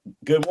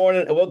Good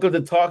morning and welcome to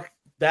Talk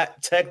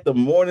That Tech, the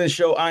morning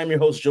show. I'm your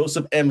host,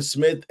 Joseph M.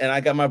 Smith, and I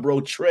got my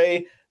bro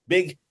Trey,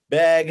 big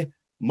bag,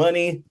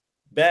 money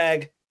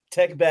bag,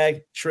 tech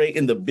bag, Trey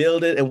in the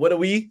building. And what are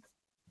we?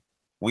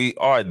 We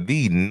are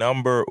the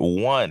number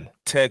one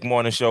tech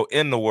morning show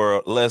in the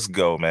world. Let's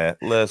go, man.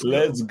 Let's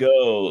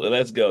go.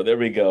 There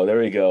we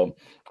go.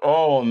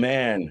 Oh,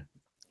 man.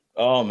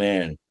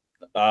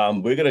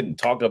 We're going to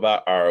talk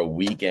about our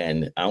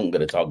weekend. I'm going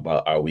to talk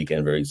about our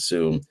weekend very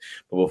soon.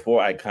 But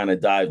before I kind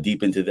of dive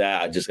deep into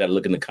that, I just got to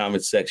look in the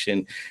comments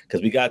section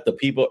because we got the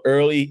people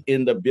early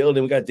in the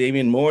building. We got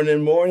Damien.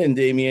 Morning,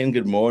 Damien.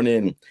 Good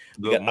morning.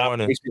 Good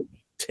morning. Operation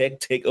Tech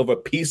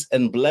Takeover. Peace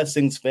and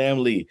blessings,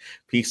 family.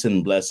 Peace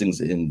and blessings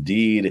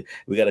indeed.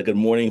 We got a good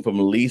morning from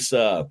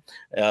Lisa.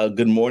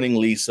 Good morning,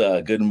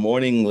 Lisa. Good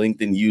morning,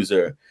 LinkedIn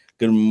user.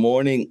 Good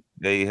morning.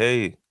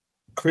 Hey.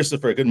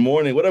 Christopher, good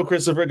morning. What up,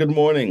 Christopher? Good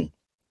morning.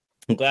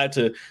 I'm glad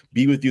to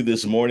be with you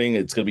this morning.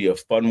 It's going to be a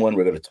fun one.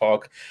 We're going to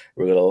talk.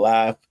 We're going to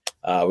laugh.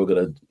 We're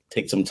going to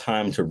take some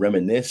time to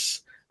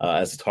reminisce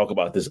as to talk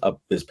about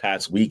this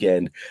past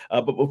weekend.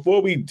 But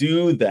before we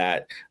do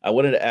that, I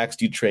wanted to ask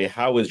you, Trey,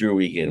 how was your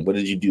weekend? What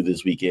did you do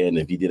this weekend?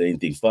 If you did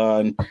anything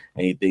fun,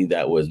 anything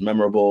that was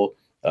memorable,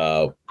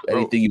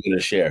 anything you want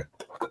to share?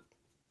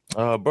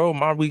 Bro,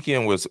 my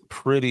weekend was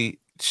pretty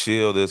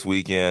chill this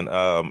weekend.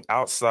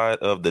 Outside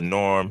of the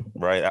norm,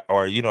 right?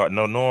 Or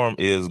no norm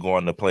is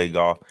going to play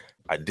golf.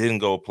 I didn't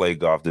go play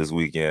golf this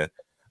weekend.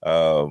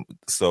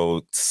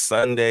 So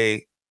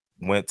Sunday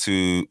went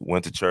to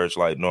church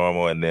like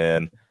normal, and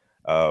then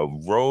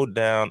rode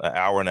down an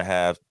hour and a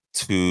half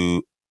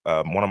to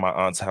one of my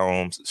aunt's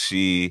homes.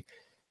 She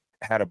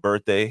had a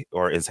birthday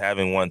or is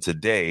having one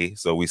today,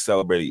 so we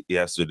celebrated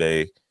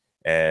yesterday.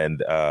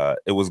 And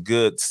it was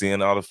good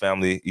seeing all the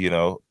family,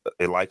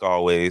 like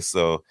always.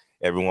 So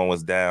everyone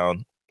was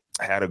down.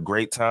 I had a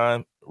great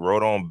time.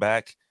 Rode on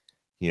back.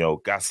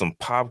 Got some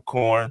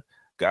popcorn.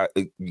 Got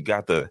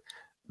the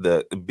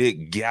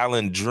big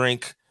gallon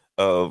drink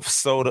of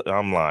soda.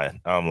 I'm lying.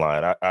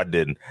 I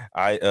didn't.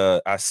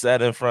 I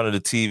sat in front of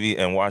the TV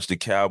and watched the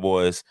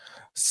Cowboys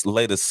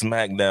lay the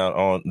smackdown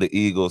on the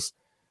Eagles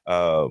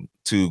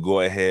to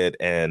go ahead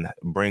and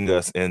bring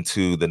us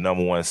into the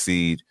number one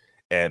seed.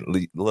 And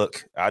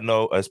look, I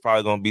know it's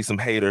probably going to be some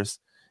haters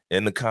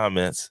in the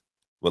comments,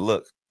 but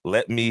look,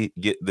 let me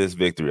get this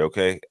victory,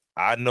 okay?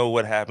 I know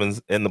what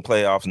happens in the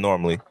playoffs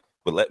normally,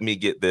 but let me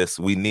get this.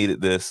 We needed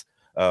this.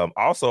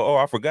 Also,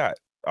 I forgot.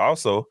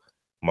 Also,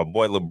 my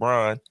boy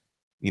LeBron,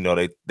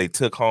 they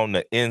took home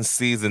the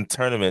in-season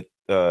tournament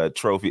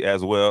trophy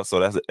as well, so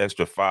that's an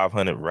extra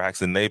 500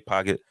 racks in their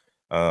pocket.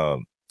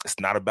 It's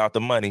not about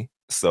the money,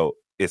 so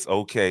it's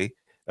okay.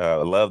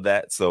 Love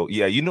that. So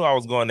yeah, you knew I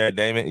was going there,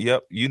 Damon.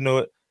 Yep, you knew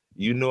it.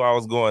 You knew I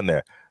was going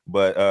there.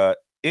 But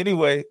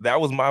anyway, that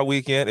was my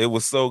weekend. It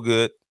was so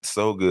good,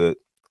 so good.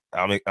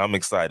 I'm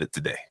excited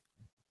today.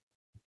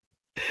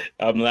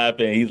 I'm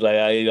laughing. He's like,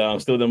 I'm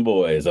still them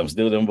boys.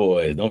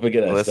 Don't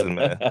forget that. Listen,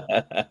 man.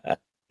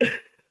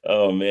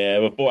 Oh,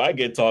 man. Before I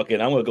get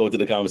talking, I'm going to go to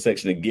the comment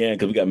section again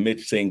because we got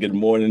Mitch saying good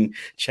morning.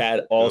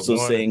 Chad also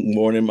saying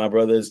morning, my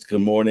brothers.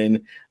 Good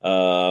morning.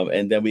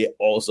 And then we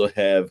also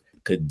have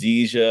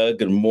Khadijah.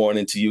 Good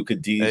morning to you,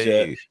 Khadijah.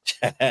 Hey.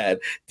 Chad,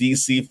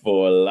 DC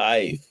for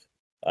life.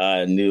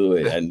 I knew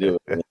it.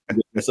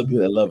 There's some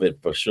people that love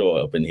it for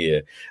sure up in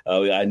here.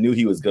 I knew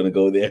he was going to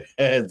go there,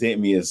 as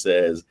Damien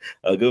says.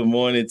 Good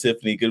morning,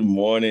 Tiffany. Good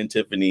morning,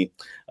 Tiffany.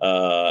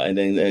 And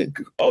then,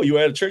 you were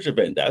at a church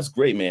event. That's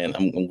great, man.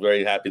 I'm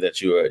very happy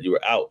that you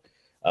were out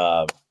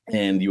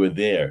and you were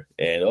there.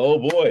 And oh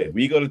boy,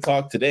 we are going to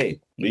talk today.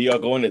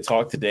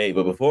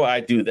 But before I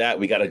do that,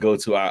 we got to go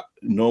to our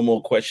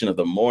normal question of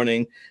the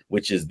morning,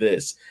 which is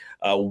this: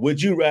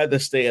 would you rather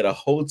stay at a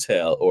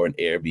hotel or an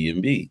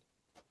Airbnb?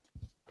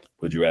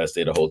 Would you rather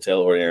stay at a hotel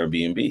or an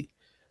Airbnb?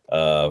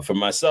 For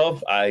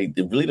myself, it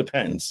really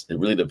depends.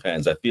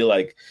 I feel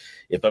like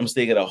if I'm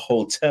staying at a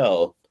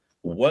hotel,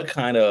 what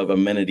kind of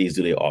amenities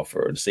do they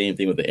offer? The same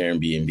thing with the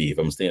Airbnb. If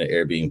I'm staying at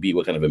Airbnb,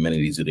 what kind of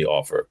amenities do they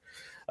offer?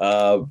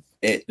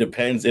 It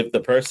depends if the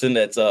person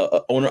that's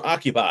owner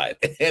occupied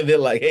and they're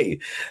like, hey,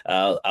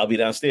 I'll be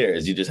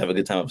downstairs. You just have a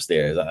good time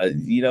upstairs.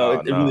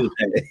 It really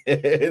depends.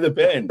 It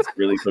depends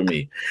really for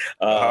me.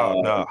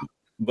 No.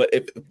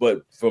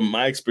 But from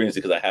my experience,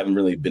 because I haven't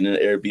really been in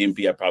an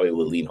Airbnb, I probably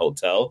would lean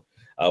hotel.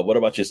 What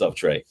about yourself,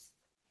 Trey?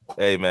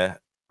 Hey, man,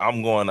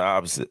 I'm going the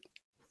opposite.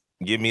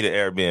 Give me the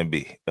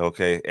Airbnb,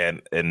 okay?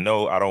 And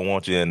no, I don't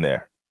want you in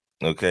there,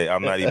 okay?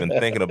 I'm not even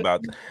thinking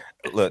about.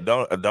 Look,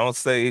 don't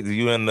say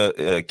you in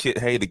the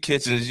hey, the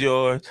kitchen's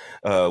yours.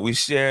 We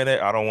sharing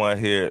it. I don't want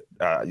to hear.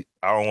 I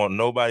don't want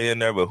nobody in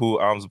there, but who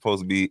I'm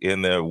supposed to be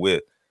in there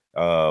with.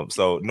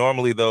 So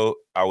normally, though,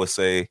 I would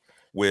say.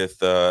 With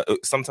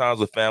sometimes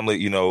with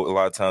family, a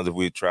lot of times if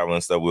we travel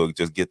and stuff, we'll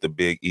just get the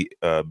big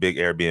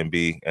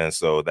Airbnb, and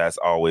so that's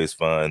always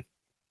fun.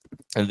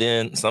 And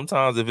then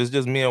sometimes if it's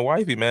just me and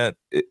wifey, man,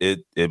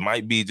 it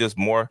might be just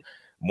more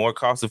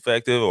cost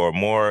effective or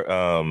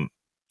more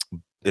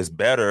it's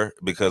better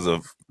because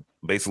of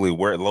basically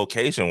where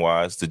location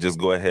wise to just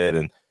go ahead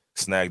and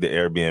snag the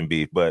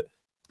Airbnb. But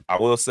I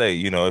will say,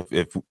 you know,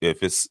 if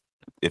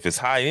it's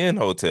high end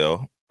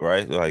hotel,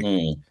 right? Like,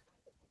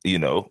 you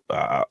know,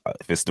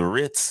 if it's the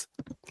Ritz,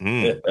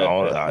 hey,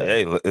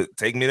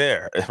 take me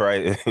there,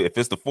 right? If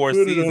it's the Four Put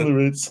it on the Seasons,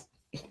 Ritz.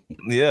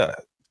 yeah,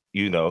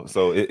 you know.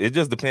 So it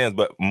just depends,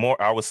 but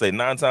more, I would say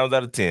 9 times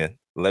out of 10,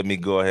 let me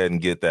go ahead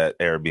and get that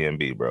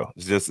Airbnb, bro.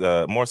 It's just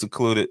more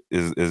secluded.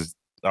 Is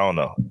I don't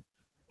know,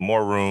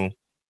 more room.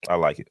 I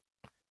like it.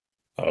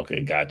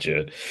 Okay,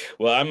 gotcha.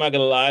 Well, I'm not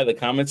gonna lie, the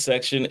comment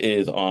section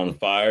is on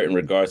fire in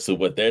regards to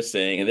what they're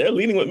saying, and they're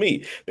leading with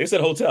me. They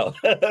said hotel.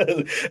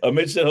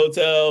 Mitch said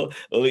hotel.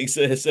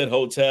 Lisa has said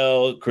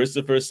hotel.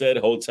 Christopher said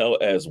hotel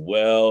as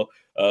well.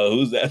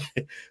 Who's that?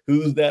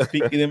 Who's that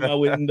peeking in my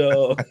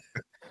window?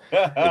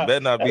 It better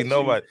not be That's you.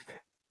 nobody.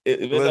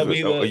 It better not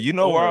Listen, be the you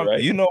know where owner, I'm.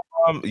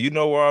 right? You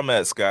know where I'm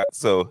at, Scott.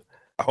 So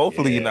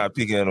hopefully you're Yeah. not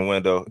peeking in the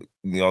window.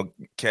 You know,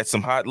 catch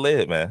some hot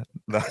lead, man.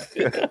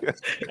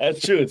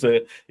 That's true. So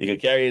you can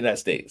carry in that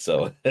state.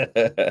 So,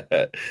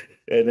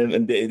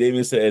 and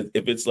David said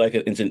if it's like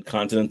an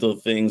intercontinental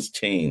things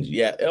change.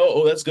 Yeah.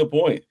 Oh, that's a good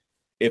point.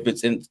 If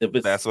it's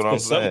That's what I'm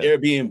because some saying.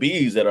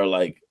 Airbnbs that are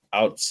like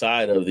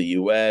outside of the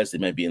U.S., they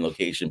might be in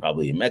location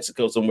probably in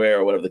Mexico somewhere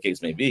or whatever the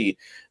case may be.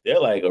 They're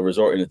like a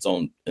resort in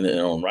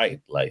their own right.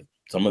 Like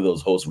some of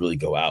those hosts really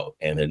go out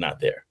and they're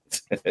not there.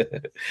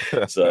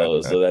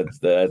 So that's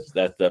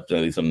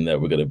definitely something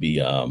that we're going to be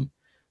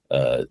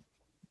uh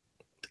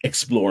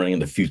exploring in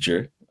the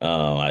future.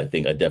 I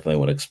think I definitely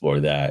want to explore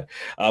that.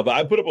 But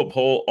I put up a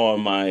poll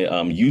on my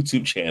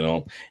YouTube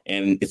channel,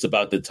 and it's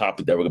about the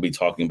topic that we're going to be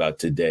talking about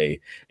today.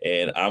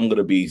 And I'm going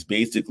to be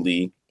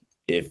basically,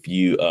 if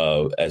you,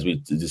 as we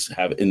just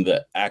have in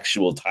the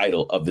actual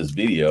title of this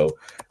video,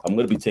 I'm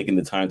going to be taking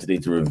the time today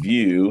to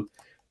review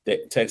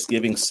the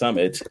Techgiving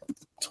Summit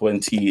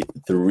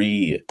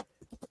 23.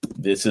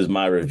 This is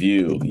my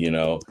review,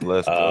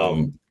 Let's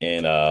go.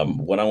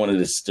 What I wanted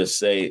to just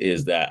say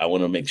is that I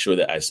want to make sure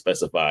that I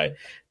specify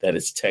that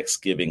it's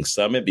Techgiving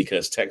Summit,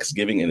 because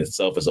Techgiving in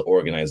itself is an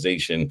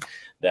organization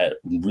that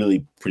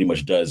really pretty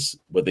much does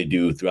what they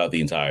do throughout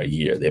the entire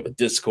year. They have a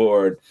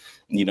Discord.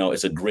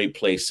 It's a great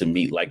place to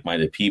meet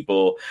like-minded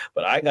people.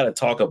 But I got to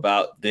talk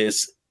about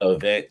this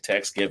event,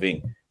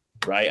 Techgiving.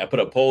 Right. I put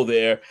a poll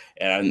there,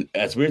 and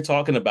as we're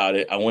talking about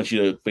it, I want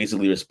you to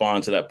basically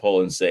respond to that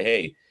poll and say,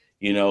 hey,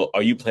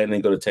 are you planning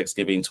to go to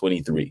Techgiving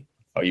 23?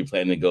 Are you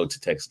planning to go to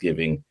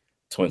Techgiving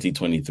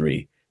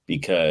 2023?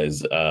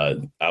 Because I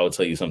will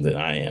tell you something.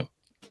 I am.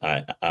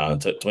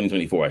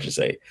 2024, I should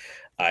say.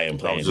 I am I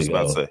was planning to just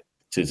about to go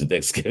say. to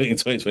Thanksgiving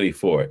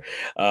 2024.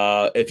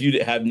 If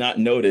you have not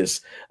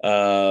noticed,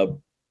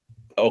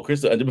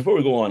 Christopher, before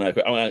we go on, I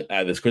want to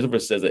add this. Christopher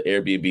says that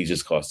Airbnb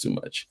just costs too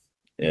much.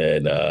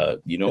 And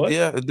you know what?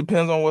 Yeah, it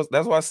depends on what.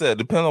 That's why I said.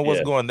 Depends on what's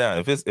Yeah. going down.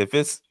 If it's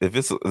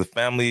a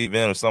family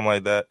event or something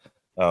like that,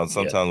 Yeah.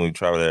 sometimes when we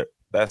travel there,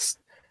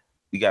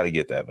 you got to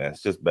get that, man.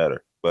 It's just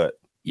better, but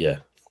Yeah.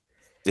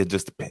 it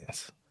just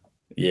depends.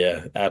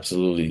 Yeah,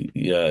 absolutely.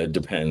 Yeah, it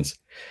depends.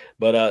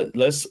 But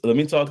let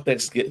me talk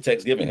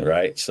Techgiving,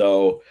 right?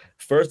 So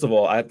first of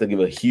all, I have to give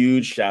a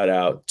huge shout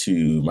out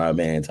to my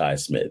man Ty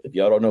Smith. If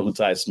y'all don't know who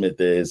Ty Smith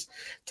is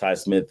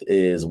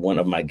one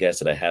of my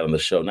guests that I had on the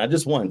show. Not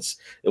just once.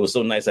 It was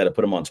so nice I had to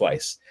put him on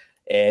twice.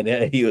 And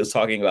he was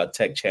talking about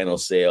tech channel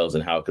sales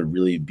and how it could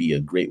really be a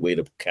great way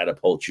to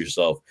catapult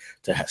yourself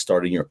to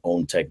starting your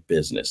own tech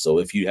business. So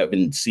if you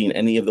haven't seen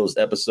any of those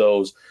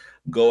episodes,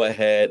 go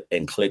ahead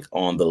and click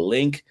on the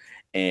link,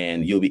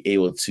 and you'll be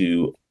able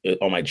to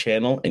on my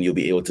channel, and you'll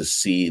be able to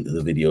see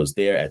the videos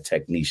there at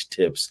Tech Niche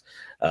Tips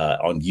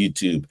on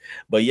YouTube.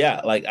 But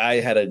yeah, like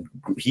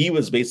he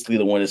was basically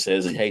the one that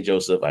says, hey,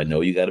 Joseph, I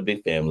know you got a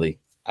big family.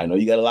 I know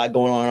you got a lot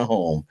going on at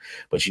home,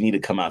 but you need to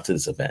come out to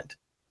this event.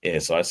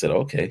 And so I said,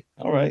 okay,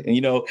 all right. And,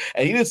 and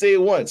he didn't say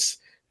it once.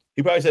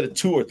 He probably said it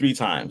 2 or 3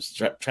 times,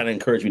 trying to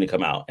encourage me to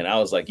come out. And I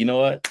was like, you know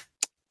what?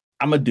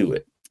 I'm going to do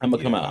it. I'm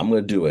gonna come out. I'm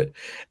gonna do it.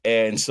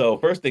 And so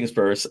first things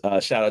first,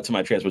 shout out to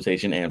my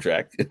transportation,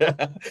 Amtrak.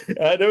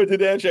 I never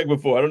did Amtrak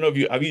before. I don't know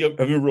if have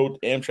you rode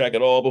Amtrak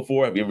at all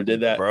before? Have you ever did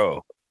that?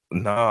 Bro,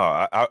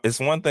 no, it's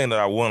one thing that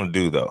I want to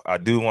do though. I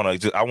do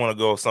want to. I want to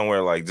go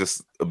somewhere like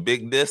just a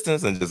big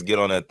distance and just get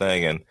on that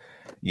thing and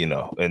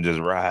and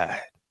just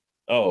ride.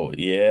 Oh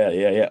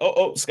yeah.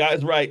 Oh,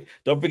 Scott's right.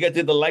 Don't forget to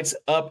hit the likes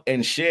up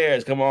and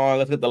shares. Come on,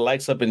 let's get the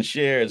likes up and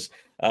shares.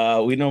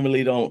 We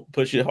normally don't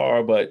push it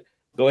hard, but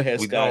go ahead,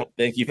 We Scott. don't.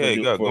 Thank you Okay,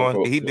 go on.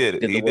 for He did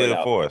it. get the He word did it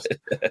out. for us.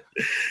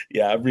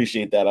 Yeah, I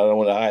appreciate that. I don't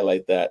want to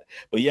highlight that.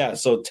 But yeah,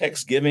 so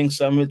Techgiving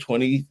Summit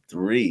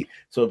 23.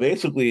 So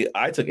basically,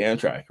 I took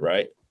Amtrak,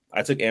 right?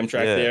 I took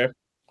Amtrak Yeah. there,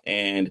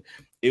 and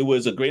it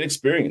was a great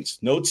experience.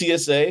 No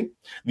TSA.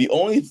 The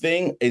only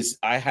thing is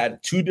I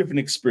had 2 different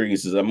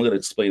experiences. I'm going to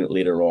explain it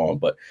later on,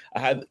 but I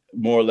had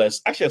more or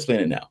less, actually, I'll explain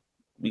it now.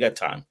 We got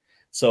time.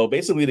 So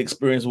basically, the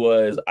experience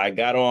was I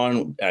got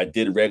on, I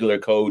did regular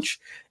coach.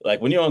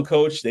 Like when you're on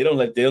coach, they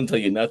don't tell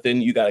you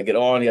nothing. You got to get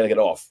on, you got to get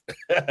off.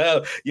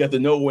 You have to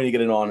know when you're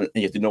getting on, and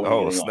you have to know when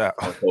you're Oh, getting snap.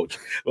 off on coach.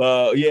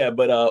 Yeah,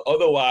 but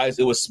otherwise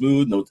it was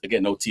smooth. No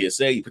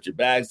TSA. You put your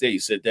bags there, you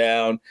sit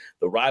down.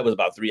 The ride was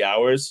about 3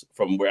 hours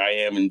from where I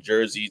am in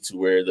Jersey to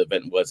where the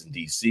event was in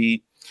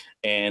DC.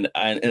 And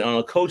on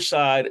a coach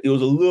side, it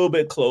was a little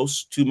bit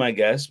close to my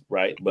guess,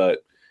 right?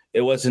 But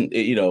it wasn't,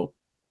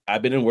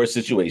 I've been in worse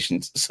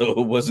situations, so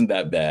it wasn't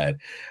that bad.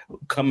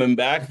 Coming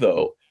back,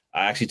 though,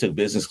 I actually took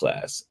business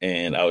class,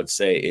 and I would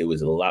say it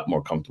was a lot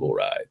more comfortable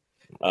ride.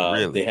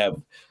 Really?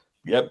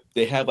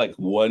 They have like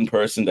one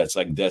person that's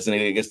like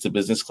designated, I guess, to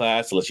business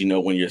class to let you know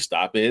when your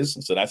stop is.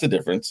 So that's a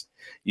difference.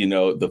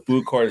 The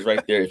food cart is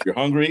right there if you're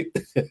hungry.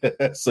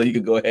 So you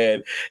could go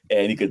ahead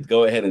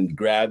and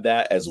grab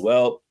that as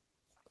well.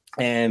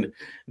 And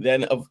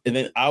then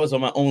I was on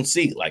my own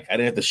seat. Like I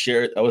didn't have to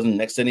share it. I wasn't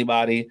next to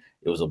anybody.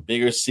 It was a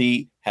bigger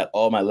seat, had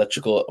all my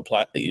electrical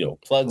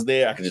plugs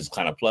there. I could just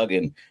kind of plug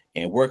in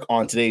and work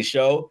on today's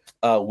show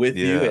with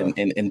you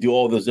and do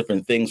all those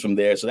different things from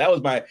there. So that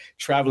was my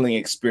traveling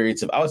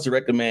experience. If I was to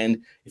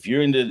recommend, if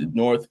you're in the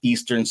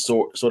northeastern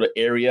sort of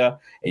area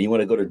and you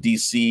want to go to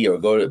DC or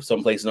go to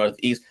someplace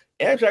northeast,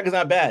 Amtrak is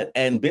not bad.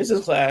 And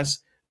business class,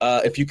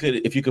 if you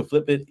could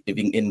flip it, if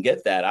you can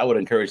get that, I would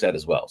encourage that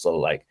as well. So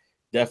like,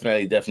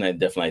 definitely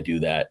do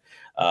that.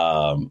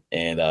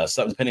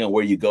 Some depending on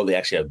where you go, they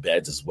actually have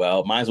beds as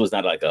well. Mine was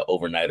not like an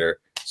overnighter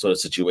sort of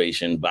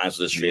situation. Mine was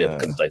just straight up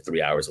because it's like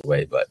 3 hours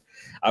away. But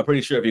I'm pretty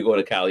sure if you go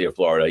to Cali or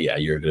Florida,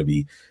 you're going to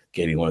be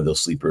getting one of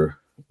those sleeper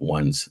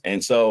ones.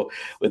 And so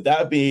with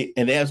that being,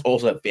 and they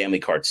also have family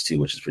carts too,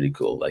 which is pretty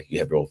cool. Like you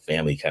have your whole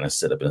family kind of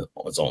set up in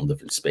its own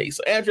different space.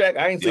 So Amtrak,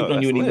 I ain't sleeping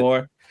on you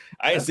anymore.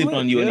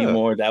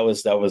 Anymore. That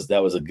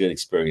was a good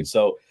experience.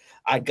 So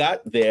I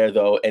got there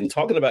though, and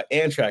talking about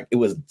Amtrak, it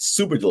was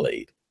super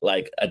delayed,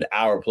 like an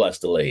hour plus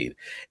delayed.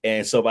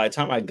 And so by the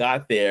time I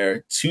got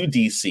there to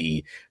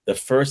DC, the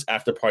first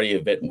after party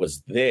event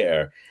was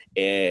there,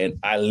 and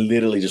I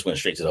literally just went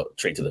straight to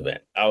the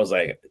event. I was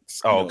like,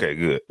 okay,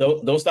 good.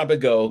 Don't stop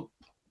and go.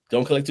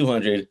 Don't collect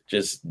 200.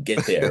 Just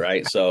get there,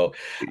 right? So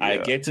I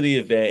get to the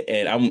event,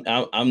 and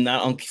I'm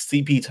not on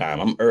CP time.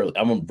 I'm early.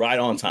 I'm right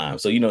on time.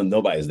 So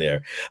nobody's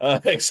there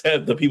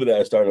except the people that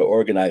are starting to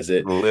organize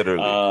it.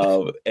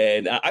 Literally.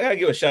 And I gotta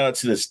give a shout out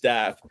to the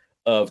staff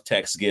of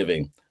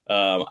Techgiving.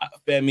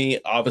 Femi,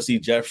 obviously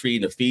Jeffrey,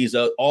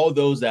 Nafisa, all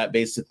those that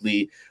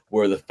basically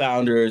were the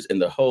founders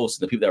and the hosts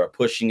and the people that were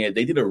pushing it.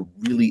 They did a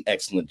really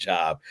excellent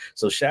job.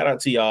 So shout out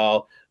to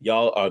y'all.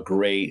 Y'all are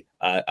great.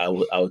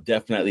 I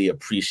definitely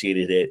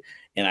appreciated it.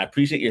 And I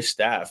appreciate your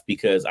staff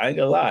because I ain't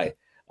gonna lie.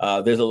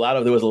 There was a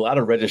lot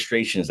of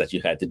registrations that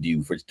you had to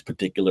do for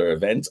particular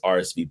events,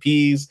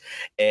 RSVPs,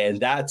 and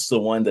that's the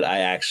one that I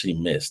actually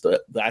missed.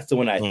 That's the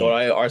one I thought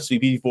I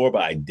RSVP'd for,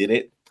 but I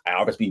didn't. I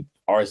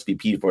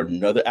RSVP'd for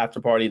another after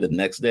party the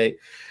next day.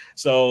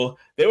 So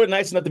they were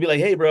nice enough to be like,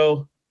 "Hey,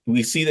 bro,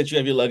 we see that you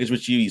have your luggage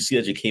with you. You see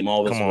that you came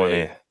all this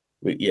way.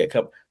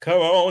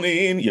 Come on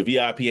in. Your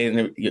VIP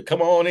and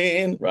come on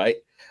in, right?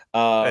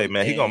 Hey,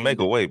 man, he gonna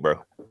make a way,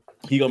 bro.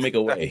 He gonna make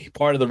a way.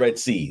 Part of the Red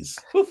Seas.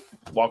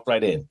 Walked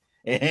right in.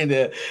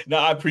 And no,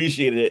 I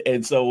appreciated it.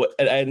 And so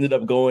I ended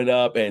up going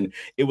up, and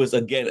it was,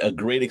 again, a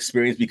great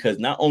experience because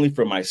not only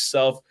for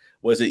myself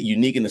was it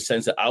unique in the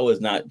sense that I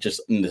was not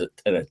just in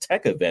a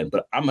tech event,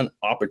 but I'm an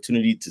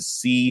opportunity to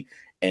see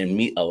and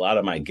meet a lot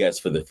of my guests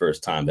for the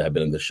first time that have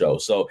been on the show.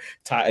 So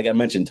Ty, like I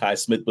mentioned, Ty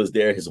Smith was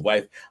there. His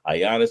wife,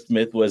 Ayana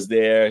Smith, was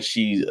there.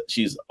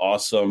 She's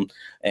awesome.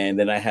 And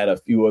then I had a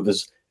few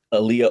others.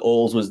 Aaliyah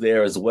Oles was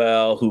there as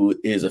well, who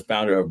is a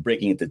founder of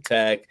Breaking Into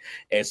Tech.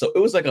 And so it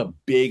was like a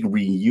big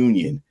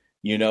reunion,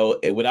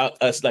 without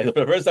us, like for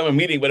the first time I'm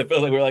meeting, but it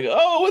felt like we're like,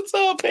 oh, what's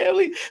up,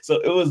 family? So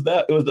it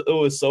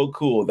was so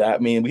cool that, I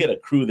mean, we had a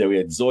crew there. We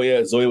had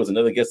Zoya. Zoya was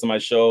another guest on my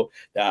show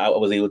that I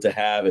was able to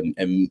have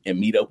and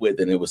meet up with.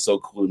 And it was so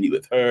cool to meet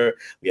with her.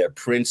 We had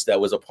Prince that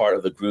was a part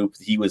of the group.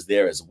 He was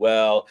there as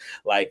well.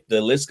 Like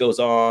the list goes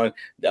on.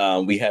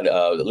 We had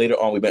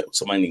later on, we met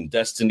somebody named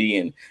Destiny,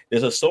 and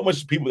there's so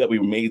much people that we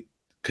made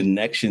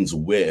connections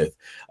with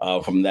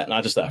from that,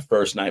 not just that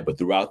first night, but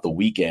throughout the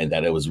weekend,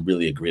 that it was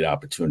really a great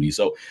opportunity.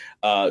 So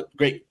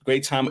great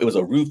time. It was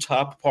a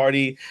rooftop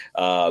party.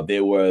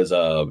 There was,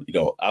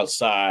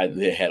 outside,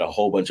 they had a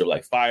whole bunch of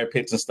like fire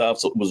pits and stuff.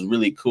 So it was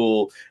really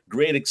cool.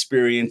 Great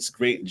experience,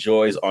 great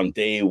joys on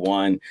day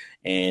one.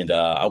 And,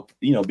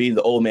 being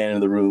the old man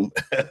in the room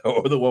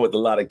or the one with a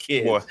lot of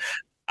kids, boy,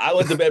 I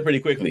went to bed pretty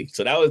quickly.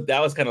 So that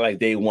was kind of like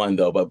day one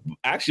though. But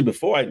actually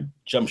before I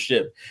jumped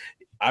ship,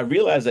 I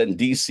realized that in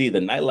DC, the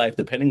nightlife,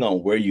 depending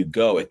on where you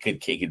go, it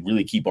could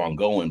really keep on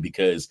going,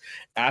 because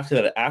after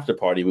that after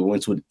party, we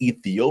went to an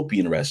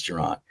Ethiopian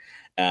restaurant.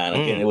 And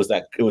again, it was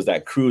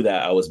that crew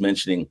that I was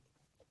mentioning.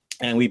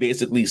 And we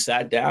basically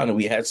sat down and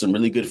we had some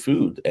really good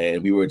food,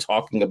 and we were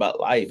talking about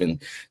life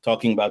and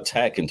talking about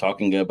tech and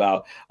talking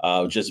about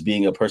just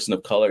being a person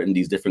of color in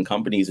these different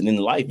companies and in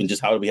life, and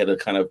just how we had to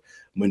kind of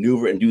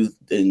maneuver and do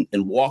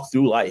and walk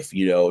through life,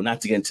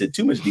 not to get into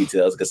too much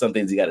details, because some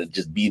things you got to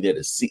just be there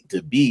to see,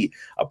 to be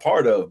a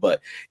part of. But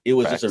it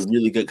was just a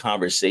really good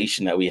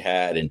conversation that we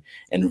had, and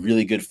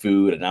really good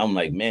food. And I'm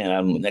like,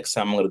 man, next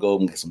time I'm gonna go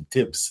and get some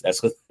tips.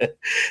 That's what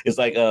it's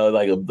like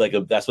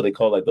that's what they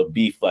call like the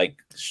beef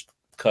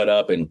cut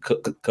up and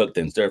cooked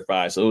and stir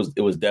fried. So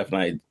it was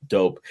definitely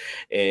dope,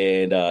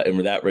 and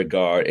in that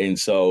regard. And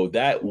so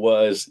that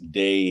was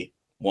day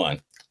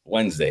one,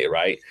 Wednesday,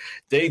 right?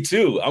 Day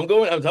two, I'm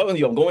telling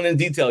you, I'm going in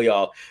detail,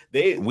 y'all.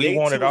 We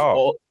want it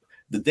all.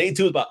 The day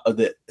two is about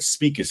the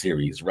speaker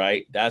series,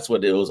 right? That's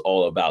what it was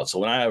all about. So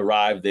when I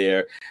arrived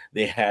there,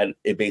 they had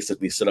it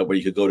basically set up where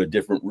you could go to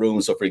different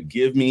rooms. So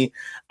forgive me,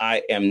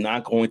 I am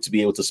not going to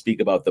be able to speak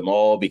about them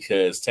all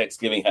because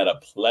Techgiving had a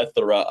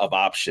plethora of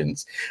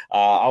options.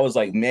 I was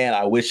like, man,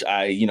 I wish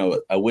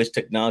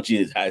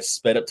technology had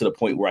sped up to the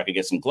point where I could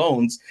get some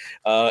clones,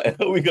 and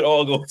we could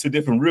all go to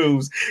different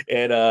rooms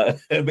and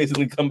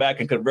basically come back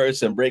and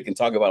converse and break and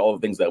talk about all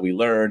the things that we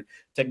learned.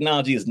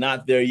 Technology is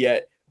not there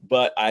yet,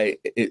 but I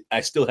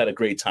still had a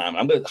great time.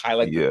 I'm going to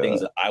highlight the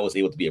things that I was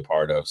able to be a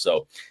part of.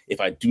 So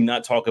if I do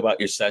not talk about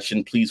your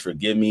session, please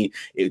forgive me.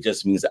 It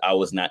just means that I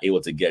was not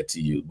able to get to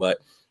you. But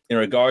in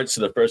regards to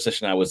the first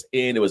session I was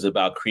in, it was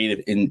about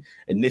creative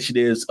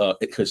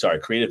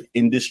creative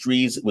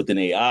industries within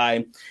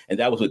AI. And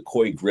that was with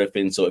Coy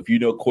Griffin. So if you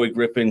know Coy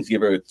Griffin,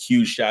 give her a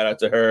huge shout out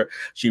to her.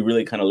 She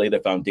really kind of laid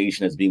the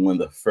foundation as being one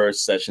of the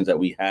first sessions that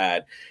we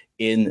had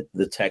in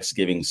the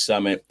Techgiving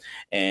Summit.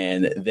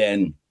 And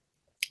then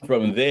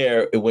from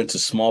there, it went to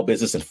small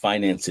business and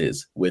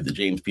finances with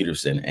James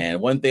Peterson. And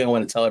one thing I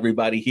want to tell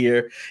everybody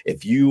here,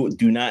 if you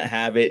do not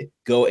have it,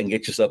 go and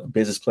get yourself a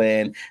business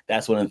plan.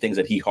 That's one of the things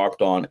that he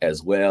harped on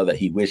as well, that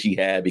he wished he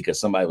had, because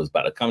somebody was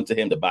about to come to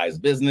him to buy his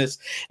business.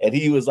 And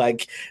he was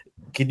like,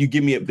 they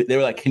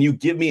were like, can you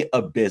give me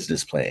a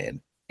business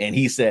plan? And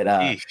he said,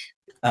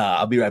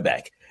 I'll be right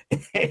back.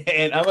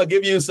 And I'm going to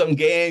give you some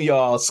game,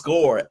 y'all.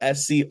 Score,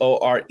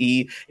 SCORE.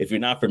 If you're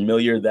not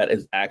familiar, that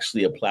is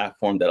actually a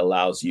platform that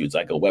allows you, it's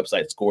like a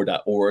website,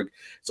 score.org.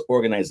 It's an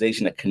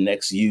organization that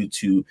connects you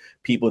to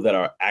people that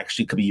are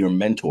actually could be your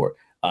mentor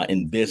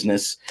in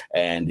business.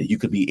 And you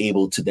could be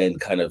able to then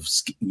kind of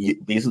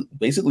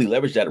basically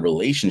leverage that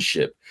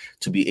relationship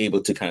to be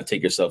able to kind of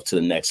take yourself to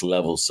the next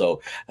level.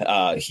 So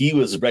he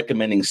was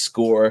recommending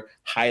Score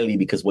highly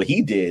because what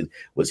he did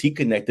was he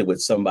connected with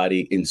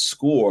somebody in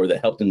Score that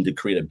helped him to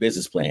create a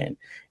business plan.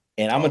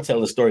 And I'm going to tell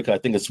the story because I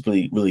think it's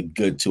really, really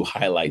good to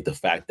highlight the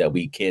fact that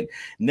we can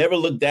never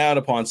look down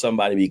upon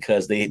somebody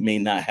because they may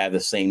not have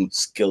the same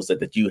skill set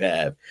that you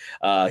have.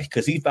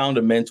 Because he found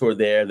a mentor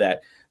there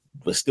that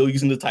was still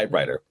using the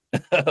typewriter,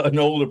 an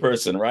older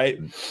person, right?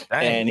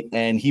 Dang.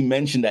 And he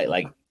mentioned that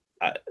like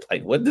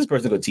what this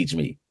person gonna teach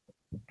me?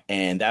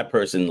 And that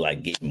person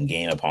like gave him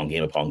game upon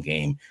game upon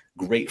game.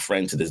 Great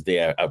friend to this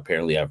day.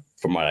 Apparently,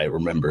 from what I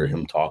remember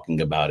him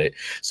talking about it.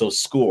 So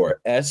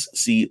Score,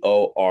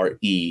 SCORE.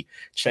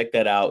 Check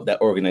that out,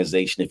 that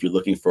organization, if you're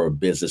looking for a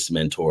business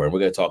mentor. And we're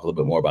going to talk a little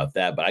bit more about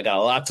that. But I got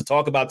a lot to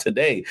talk about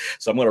today.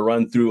 So I'm going to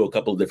run through a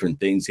couple of different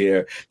things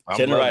here.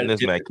 I'm loving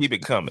this, man. Keep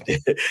it coming.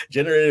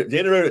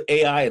 Generative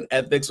AI and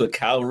ethics with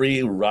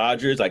Calvary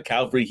Rogers. Like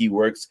Calvary, he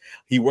worked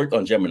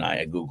on Gemini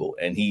at Google.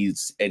 And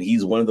he's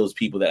one of those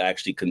people that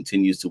actually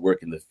continues to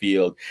work in the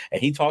field.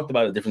 And he talked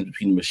about the difference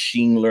between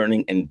machine learning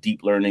and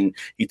deep learning.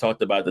 He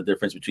talked about the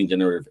difference between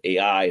generative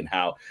AI and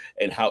how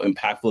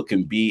impactful it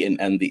can be,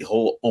 and the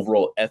whole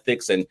overall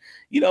ethics. And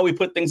we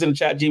put things in the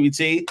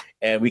ChatGPT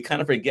and we kind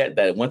of forget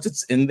that once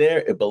it's in there,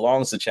 it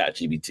belongs to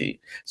ChatGPT.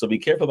 So be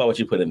careful about what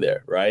you put in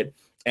there, right?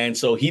 And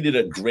so he did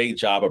a great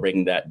job of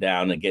breaking that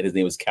down. Again, his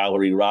name was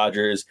Calvary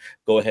Rogers.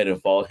 Go ahead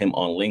and follow him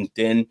on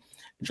LinkedIn.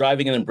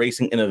 Driving and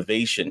Embracing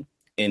Innovation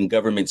in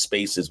Government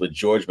Spaces with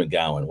George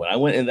McGowan. When I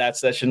went in that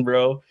session,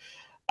 bro,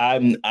 I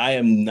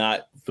am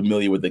not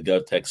familiar with the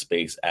GovTech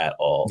space at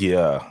all.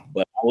 Yeah.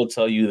 But I will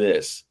tell you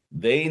this.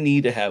 They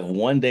need to have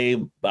one day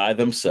by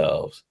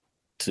themselves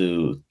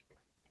to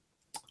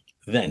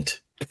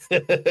vent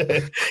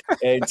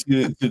and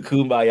to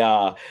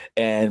kumbaya,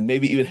 and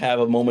maybe even have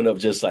a moment of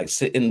just like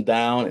sitting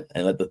down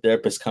and let the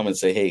therapist come and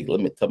say, hey,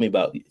 tell me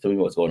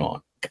what's going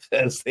on.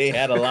 Because they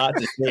had a lot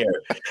to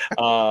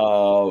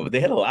share. They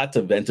had a lot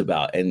to vent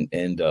about. And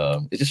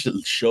it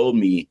just showed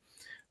me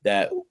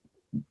that,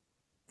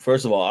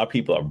 first of all, our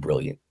people are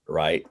brilliant,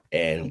 right?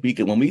 And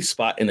when we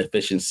spot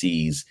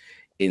inefficiencies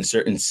in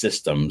certain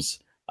systems,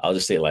 I'll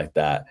just say it like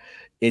that,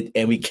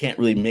 and we can't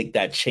really make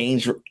that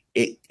change.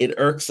 It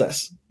irks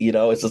us,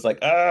 It's just like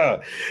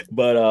that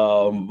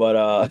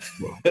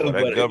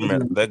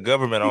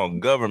government on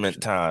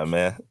government time,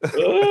 man.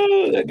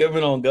 That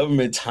government on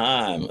government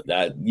time.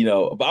 But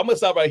I'm gonna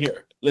stop right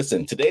here.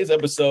 Listen, today's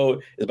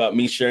episode is about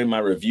me sharing my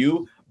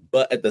review.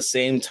 But at the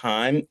same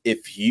time,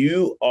 if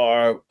you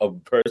are a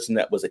person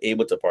that was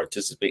able to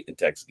participate in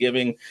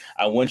Techgiving,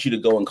 I want you to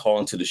go and call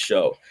into the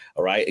show.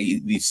 All right.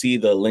 You see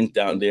the link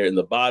down there in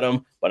the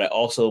bottom, but I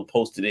also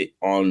posted it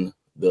on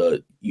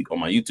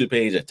my YouTube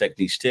page at Tech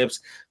Niche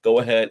Tips. Go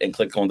ahead and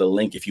click on the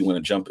link if you want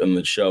to jump in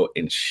the show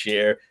and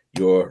share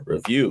your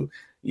review.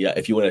 Yeah,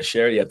 if you want to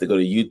share it, you have to go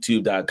to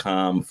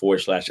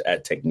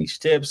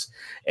youtube.com/@TechNicheTips,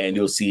 and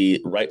you'll see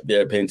right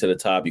there pinned to the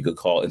top. You could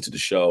call into the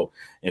show.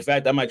 In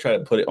fact, I might try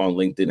to put it on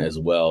LinkedIn as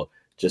well,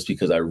 just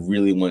because I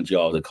really want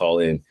y'all to call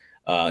in,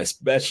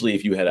 especially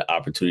if you had an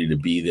opportunity to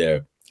be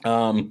there.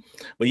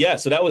 But yeah,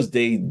 so that was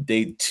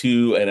day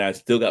 2, and I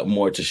still got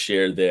more to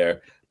share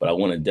there. But I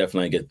want to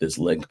definitely get this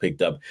link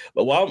picked up.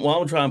 But while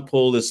I'm trying to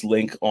pull this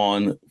link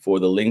on for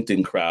the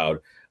LinkedIn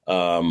crowd,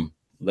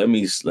 let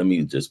me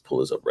just pull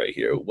this up right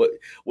here. What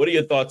are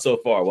your thoughts so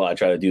far while I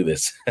try to do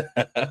this?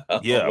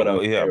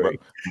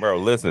 Bro.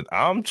 Listen,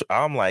 I'm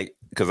like,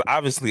 because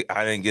obviously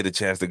I didn't get a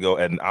chance to go,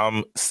 and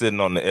I'm sitting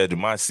on the edge of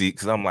my seat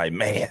because I'm like,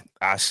 man,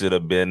 I should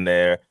have been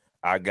there.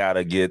 I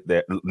gotta get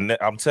there.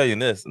 I'm telling you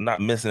this, not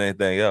missing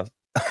anything else.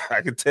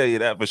 I can tell you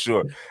that for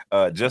sure.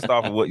 Just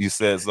off of what you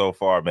said so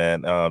far,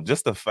 man.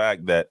 Just the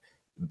fact that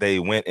they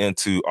went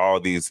into all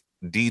these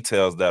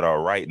details that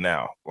are right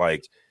now,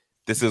 like.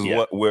 This is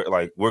what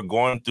we're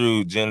going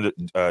through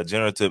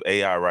generative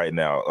AI right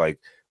now. Like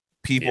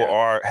people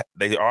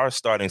are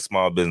starting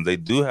small business. They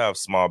do have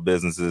small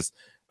businesses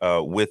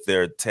with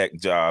their tech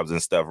jobs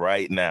and stuff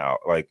right now.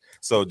 Like,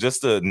 so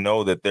just to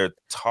know that they're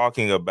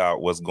talking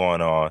about what's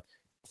going on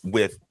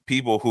with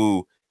people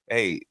who,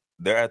 hey,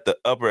 they're at the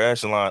upper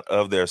echelon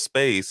of their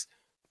space.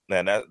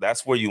 Man,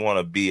 that's where you want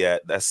to be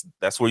at.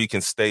 That's where you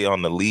can stay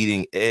on the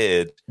leading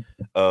edge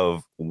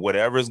of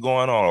whatever's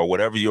going on or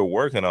whatever you're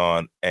working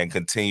on and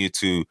continue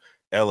to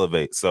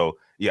elevate. So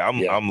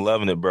I'm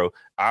loving it, bro.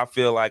 I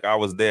feel like I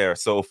was there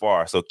so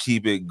far. So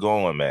keep it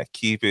going, man.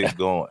 Keep it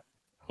going.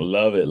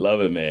 Love it,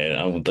 man.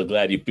 I'm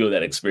glad you feel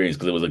that experience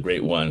because it was a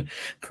great one.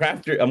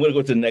 Crafter, I'm going to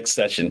go to the next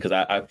session because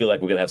I feel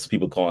like we're going to have some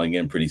people calling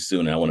in pretty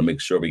soon, and I want to make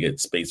sure we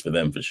get space for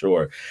them for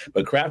sure.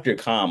 But Craft Your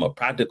Calm, a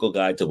practical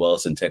guide to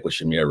wellness and tech with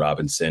Shamir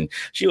Robinson.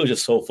 She was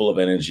just so full of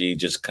energy,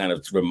 just kind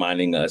of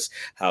reminding us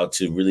how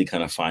to really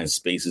kind of find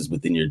spaces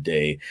within your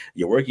day.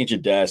 You're working at your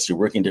desk, you're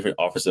working in different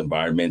office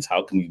environments.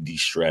 How can you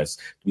de-stress?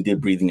 We did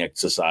breathing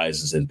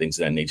exercises and things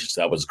of that nature. So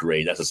that was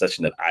great. That's a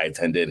session that I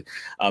attended.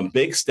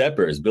 Big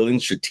Steppers, building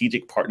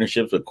strategic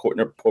partnerships with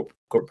corporate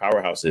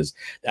powerhouses.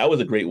 That was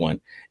a great one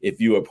if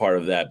you were part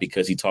of that,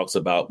 because he talks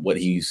about what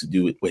he used to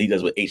do, what he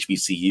does with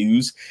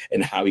HBCUs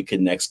and how he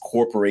connects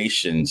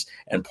corporations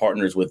and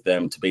partners with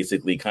them to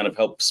basically kind of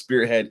help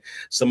spearhead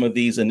some of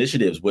these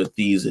initiatives with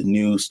these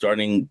new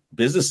starting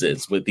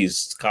businesses, with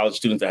these college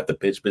students that have to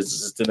pitch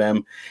businesses to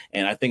them.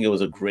 And I think it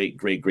was a great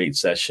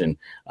session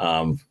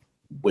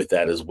with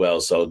that as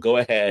well. So go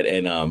ahead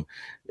and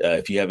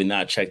if you have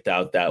not checked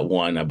out that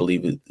one, I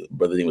believe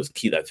brother's name was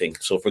Keith, I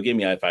think. So forgive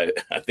me if I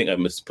think I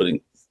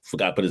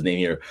forgot to put his name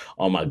here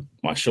on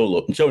my show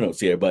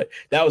notes here, but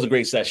that was a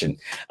great session.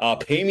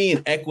 Pay me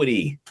in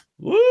equity.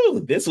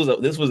 Woo! This was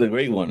a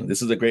great one.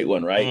 This is a great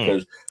one, right?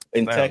 Because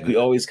in tech, we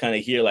always kind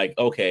of hear like,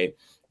 okay,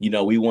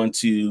 we want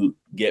to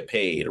get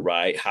paid,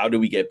 right? How do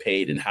we get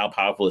paid, and how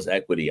powerful is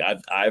equity?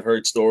 I've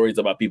heard stories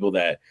about people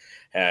that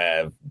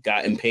have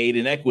gotten paid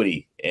in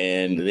equity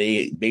and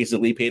they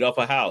basically paid off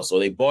a house, or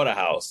they bought a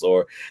house,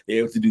 or they're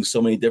able to do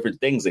so many different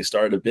things. They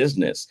started a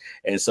business.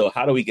 And so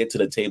how do we get to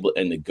the table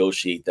and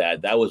negotiate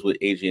that? That was with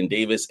Adrian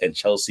Davis and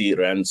Chelsea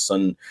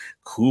Ranson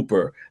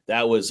Cooper.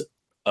 That was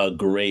a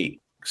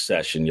great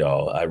session,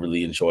 y'all. I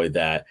really enjoyed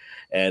that.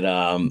 And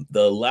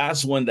the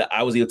last one that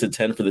I was able to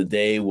attend for the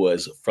day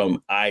was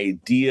From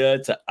Idea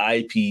to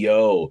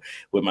IPO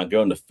with my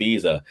girl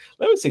Nafisa.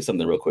 Let me say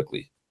something real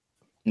quickly.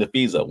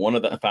 Nafisa, one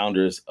of the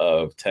founders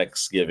of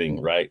Techgiving,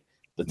 right?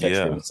 The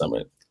Techgiving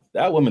Summit.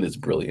 That woman is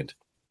brilliant.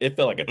 It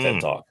felt like a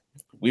TED Talk.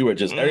 We were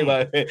just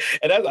everybody,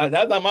 and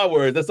that's not my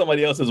words. That's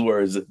somebody else's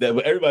words.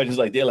 That everybody just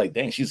like, they're like,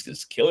 dang, she's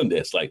just killing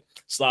this. Like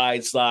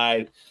slide,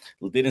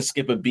 didn't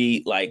skip a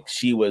beat. Like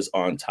she was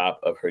on top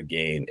of her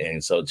game.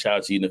 And so shout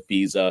out to you,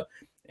 Nafisa.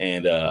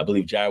 And I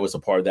believe Jared was a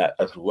part of that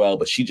as well,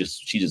 but she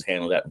just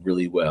handled that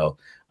really well.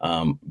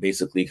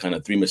 Basically, kind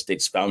of 3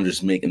 mistakes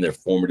founders make in their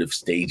formative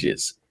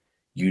stages,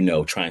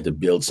 trying to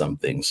build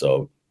something.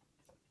 So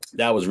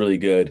that was really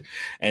good.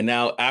 And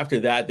now after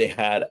that, they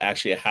had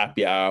actually a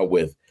happy hour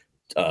with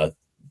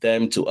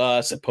them to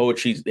us, a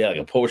poetry. They had like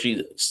a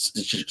poetry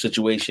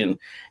situation,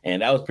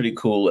 and that was pretty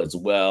cool as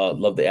well.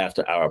 Love the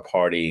after hour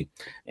party.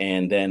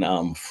 And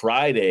then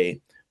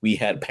Friday we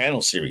had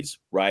panel series,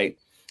 right?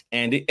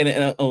 And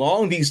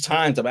along these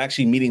times, I'm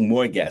actually meeting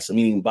more guests. I'm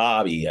meeting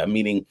Bobby. I'm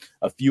meeting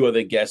a few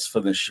other guests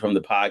from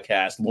the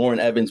podcast.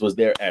 Lauren Evans was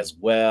there as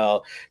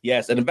well.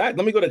 Yes. And in fact,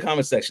 let me go to the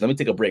comment section. Let me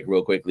take a break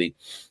real quickly.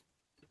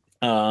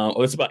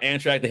 It's about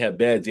Amtrak. They have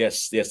beds.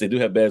 Yes, they do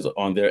have beds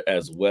on there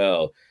as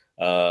well.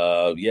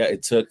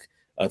 It took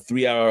a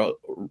 3-hour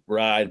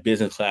ride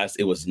business class.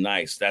 It was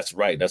nice. That's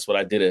right. That's what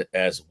I did it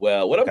as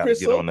well. What up, Gotta get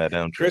Crystal? on that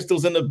down trip.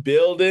 Crystal's in the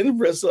building.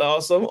 Crystal,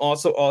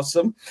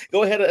 awesome.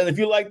 Go ahead, and if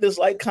you like this,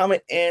 like,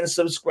 comment, and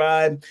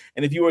subscribe.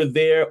 And if you are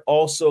there,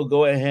 also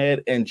go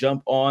ahead and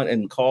jump on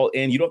and call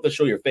in. You don't have to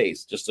show your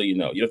face, just so you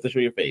know. You don't have to show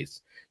your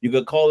face. You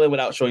could call in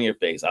without showing your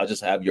face. I'll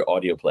just have your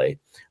audio play.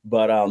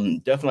 But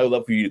definitely would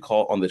love for you to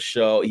call on the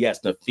show. Yes,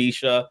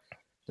 Nafisa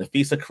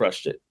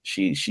crushed it.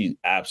 She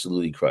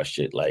absolutely crushed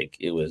it. Like,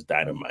 it was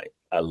dynamite.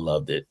 I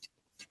loved it.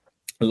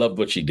 I loved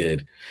what she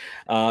did.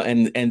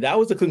 And that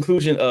was the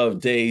conclusion of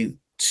day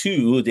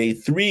 2. Day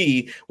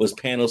 3 was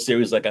panel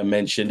series, like I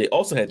mentioned. They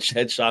also had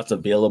headshots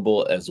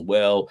available as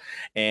well.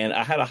 And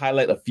I had to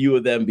highlight a few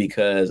of them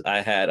because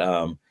I had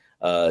a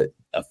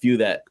few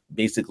that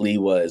basically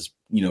was,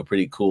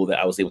 pretty cool that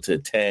I was able to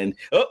attend.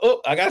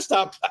 I got to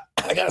stop.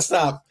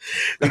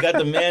 We got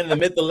the man, the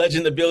myth, the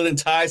legend, the building,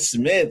 Ty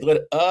Smith.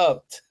 What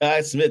up,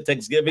 Ty Smith?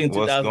 Techgiving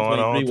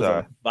 2023 was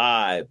a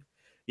vibe.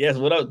 Yes,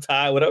 what up,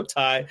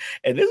 Ty?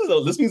 And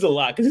this means a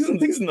lot because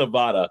he's in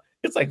Nevada.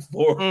 It's like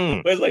 4.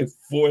 It's like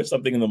 4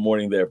 something in the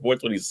morning there,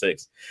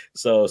 4:26.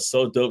 So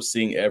dope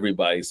seeing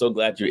everybody. So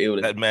glad you're able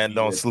to. That man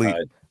don't sleep.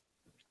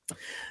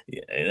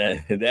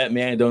 Yeah, that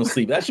man don't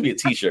sleep. That should be a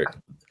T-shirt.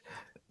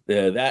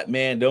 That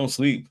man don't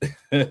sleep.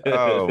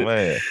 Oh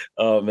man,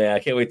 I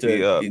can't wait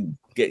to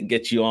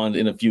get you on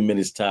in a few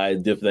minutes, Ty.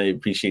 Definitely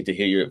appreciate to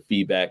hear your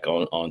feedback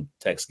on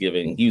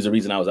Techgiving. He was the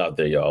reason I was out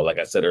there, y'all. Like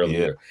I said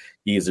earlier,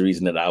 he is the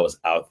reason that I was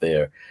out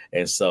there.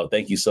 And so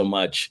thank you so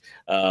much.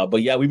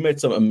 But yeah, we met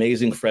some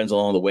amazing friends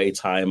along the way,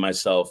 Ty and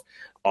myself,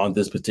 on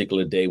this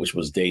particular day, which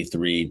was day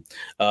 3.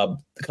 A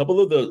couple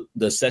of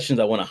the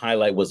sessions I want to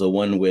highlight was the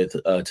one with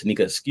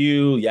Tanika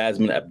Askew,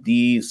 Yasmin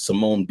Abdi,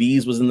 Simone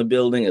Bees was in the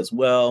building as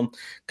well.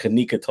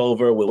 Kanika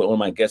Tover, one of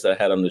my guests that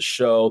I had on the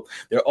show.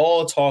 They're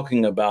all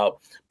talking about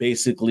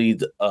basically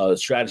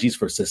strategies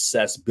for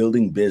success,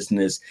 building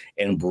business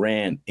and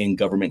brand in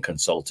government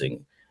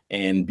consulting,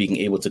 and being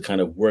able to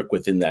kind of work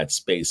within that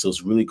space. So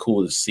it's really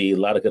cool to see a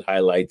lot of good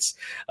highlights.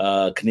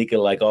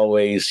 Kanika, like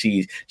always,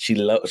 she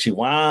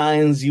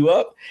winds you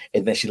up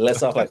and then she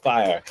lets off like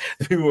fire.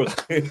 People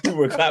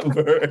were clapping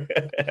for her.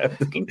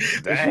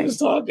 She was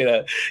talking.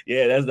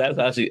 Yeah,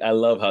 that's how I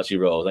love how she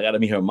rolls. I got to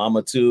meet her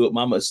mama too.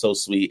 Mama is so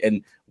sweet.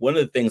 And one of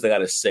the things I got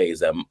to say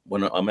is that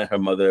when I met her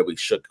mother, we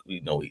shook,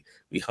 we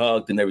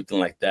hugged and everything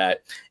like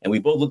that. And we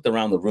both looked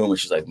around the room and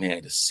she's like,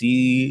 man, to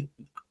see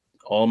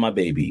all my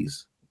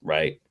babies,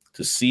 right?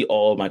 To see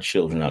all my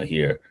children out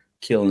here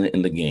killing it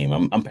in the game.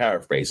 I'm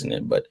paraphrasing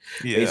it, but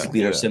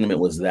basically her sentiment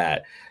was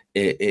that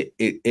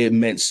it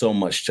meant so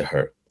much to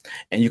her.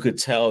 And you could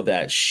tell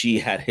that she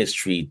had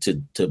history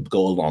to go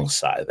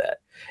alongside that.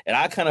 And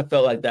I kind of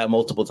felt like that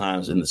multiple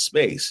times in the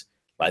space.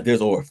 Like,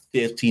 there's over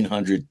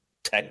 1,500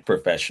 tech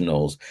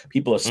professionals,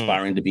 people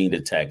aspiring to be into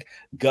tech,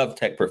 gov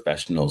tech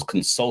professionals,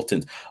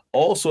 consultants,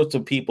 all sorts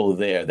of people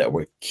there that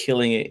were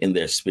killing it in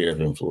their sphere of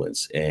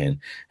influence. And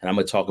I'm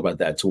going to talk about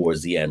that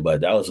towards the end,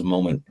 but that was a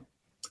moment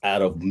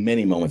out of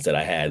many moments that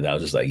I had that I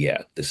was just like,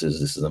 yeah, this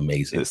is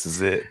amazing. This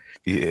is it.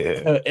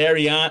 Yeah.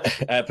 Ariane,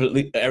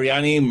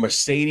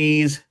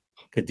 Mercedes,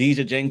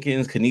 Khadijah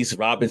Jenkins, Kenise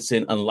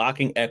Robinson,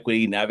 Unlocking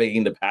Equity,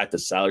 Navigating the Path to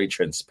Salary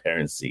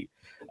Transparency.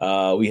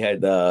 We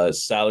had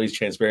Salary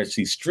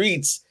Transparency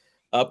Streets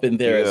up in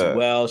there as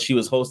well. She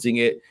was hosting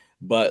it,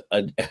 but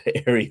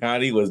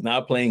Ariane was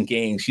not playing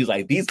games. She's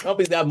like, these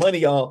companies got money,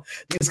 y'all.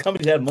 These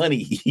companies have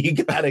money. You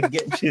gotta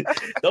get you.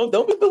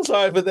 Don't be feel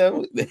sorry for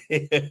them.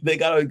 They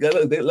gotta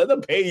let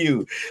them pay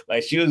you.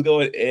 Like, she was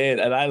going in,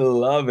 and I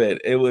love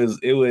it. It was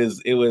so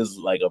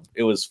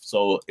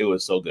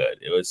good.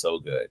 It was so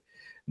good.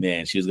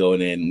 Man, she was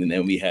going in, and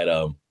then we had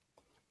our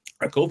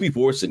Kofi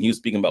Forson. He was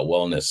speaking about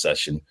wellness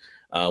session.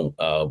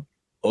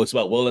 It's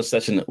about wellness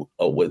session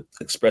with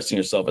expressing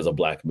yourself as a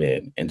Black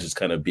man and just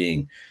kind of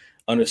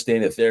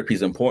understanding that therapy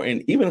is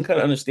important, even kind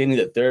of understanding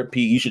that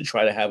therapy, you should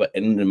try to have an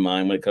end in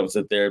mind when it comes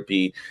to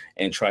therapy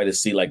and try to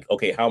see like,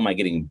 okay, how am I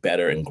getting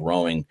better and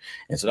growing?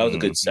 And so that was a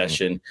good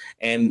session.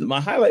 And my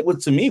highlight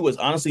to me was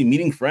honestly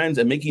meeting friends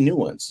and making new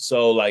ones.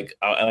 So like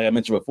I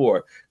mentioned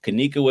before,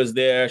 Kanika was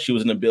there. She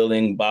was in the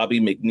building. Bobby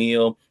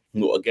McNeil,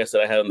 who a guest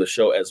that I had on the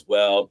show as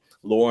well.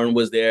 Lauren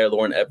was there.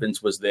 Lauren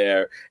Evans was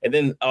there. And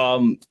then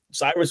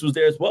Cyrus was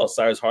there as well.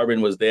 Cyrus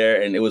Harbin was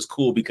there. And it was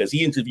cool because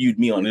he interviewed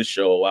me on this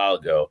show a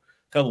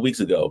couple weeks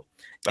ago.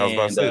 I was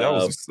about to say,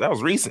 that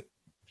was recent.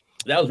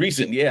 That was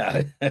recent,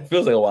 yeah. It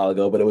feels like a while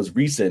ago, but it was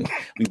recent.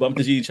 We bumped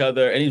into each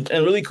other, and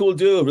really cool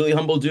dude, really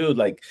humble dude,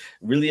 like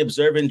really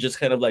observant, just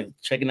kind of like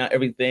checking out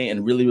everything,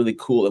 and really, really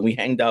cool. And we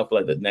hanged out for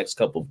like the next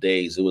couple of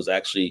days. It was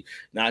actually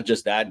not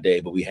just that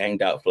day, but we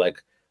hanged out for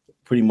like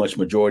pretty much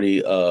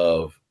majority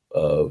of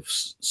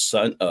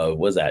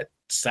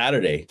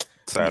Saturday.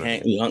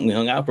 We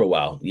hung out for a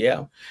while,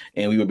 yeah.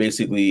 And we were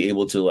basically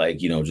able to like,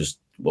 just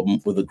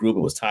with the group. It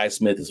was Ty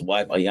Smith, his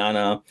wife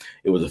Ayana.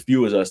 It was a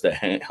few of us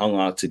that hung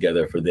out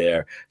together for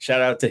there. Shout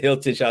out to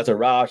Hilton, shout out to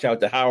Rob, shout out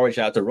to Howard,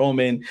 shout out to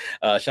Roman,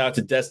 shout out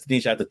to Destiny,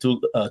 shout out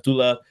to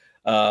Tula.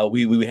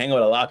 we hang out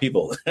with a lot of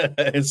people.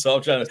 And so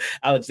I'm trying to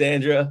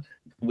Alexandra,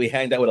 we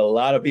hanged out with a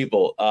lot of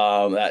people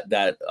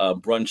that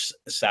brunch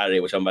Saturday,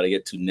 which I'm about to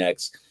get to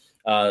next.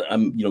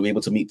 I'm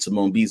able to meet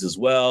Simone Bees as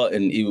well,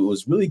 and it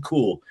was really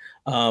cool.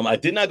 I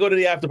did not go to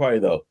the after party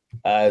though.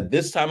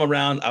 This time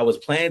around, I was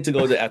planning to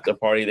go to the after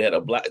party. They had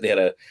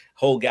a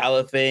whole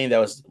gala thing that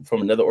was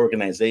from another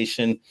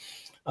organization.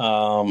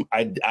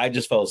 I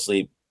just fell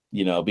asleep,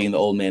 being the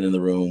old man in the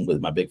room with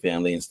my big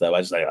family and stuff.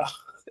 I just like,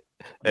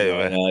 hey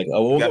man, I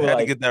woke up had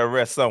to get that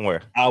rest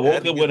somewhere. I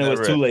woke up when it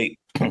was too late.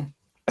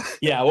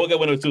 Yeah, I woke up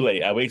when it was too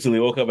late. I basically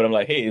woke up and I'm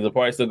like, "Hey, is the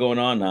party still going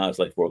on?" Now it's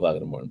like 4:00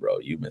 in the morning, bro.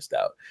 You missed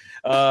out.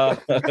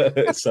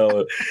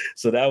 So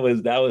that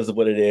was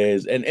what it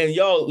is. And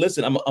y'all,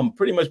 listen, I'm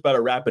pretty much about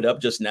to wrap it up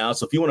just now.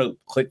 So if you want to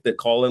click the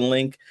call-in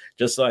link,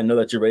 just so I know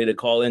that you're ready to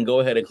call in, go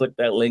ahead and click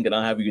that link, and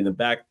I'll have you in the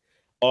back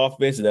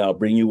office, and then I'll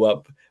bring you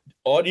up.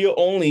 Audio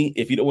only.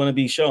 If you don't want to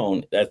be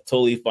shown, that's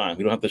totally fine.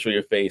 You don't have to show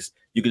your face.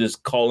 You can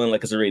just call in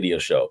like it's a radio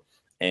show.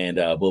 And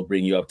we'll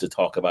bring you up to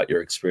talk about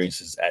your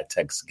experiences at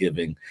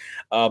Techgiving.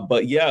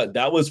 But yeah,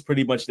 that was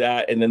pretty much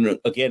that. And then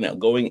again,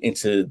 going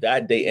into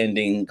that day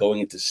ending, going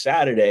into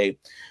Saturday,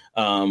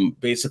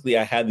 basically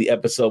I had the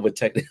episode with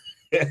Tech.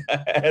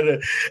 I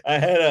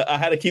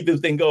had to keep this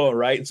thing going,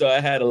 right? So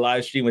I had a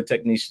live stream with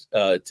Technique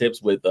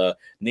Tips with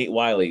Nate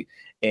Wiley.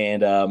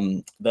 And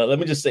let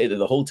me just say that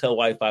the hotel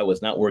Wi-Fi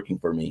was not working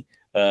for me.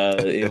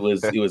 It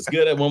was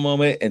good at one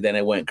moment, and then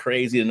it went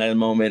crazy in another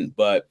moment.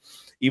 But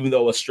even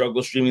though it was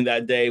struggle streaming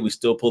that day, we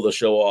still pulled the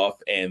show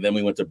off. And then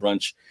we went to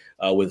brunch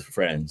with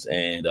friends,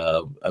 and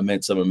I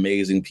met some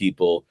amazing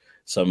people,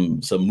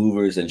 some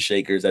movers and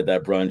shakers at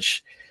that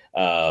brunch.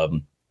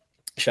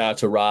 Shout out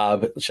to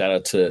Rob. Shout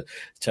out to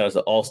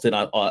Alston.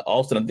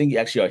 Alston, I think you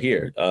actually are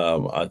here.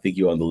 I think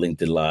you're on the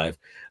LinkedIn Live.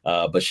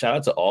 But shout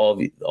out to all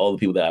the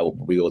people that I will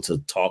be able to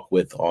talk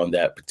with on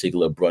that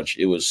particular brunch.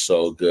 It was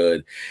so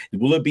good.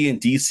 Will it be in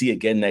DC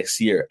again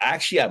next year?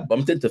 Actually, I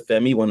bumped into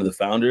Femi, one of the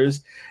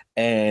founders,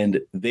 and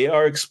they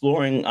are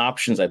exploring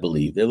options, I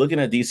believe. They're looking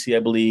at DC, I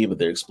believe, but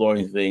they're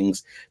exploring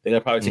things. They're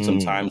going to probably take some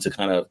time to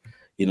kind of,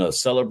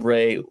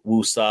 celebrate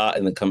Wusa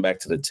and then come back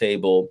to the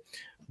table.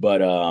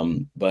 But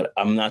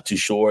I'm not too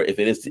sure. If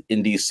it is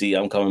in DC,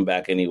 I'm coming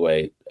back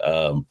anyway,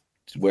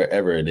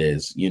 wherever it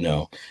is,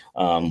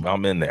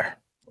 I'm in there.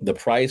 The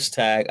price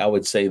tag, I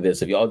would say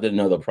this. If y'all didn't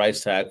know, the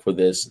price tag for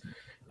this,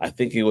 I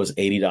think it was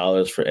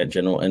 $80 for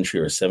general entry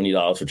or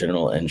 $70 for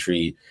general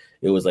entry.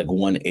 It was like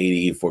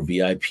 $180 for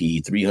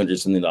VIP, $300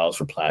 something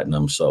for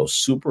platinum. So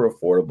super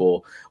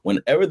affordable.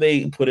 Whenever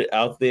they put it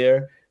out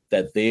there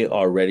that they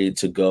are ready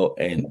to go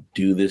and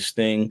do this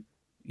thing,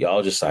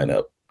 y'all just sign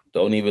up.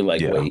 Don't even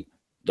wait.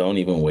 Don't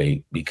even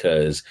wait,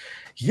 because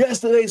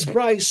yesterday's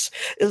price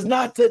is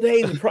not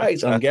today's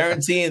price. I'm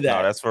guaranteeing that.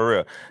 No, that's for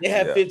real. They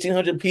have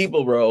 1,500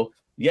 people, bro.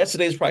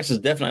 Yesterday's price is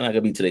definitely not going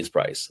to be today's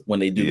price when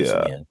they do this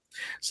again.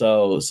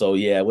 So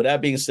yeah, with that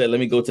being said, let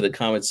me go to the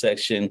comment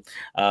section.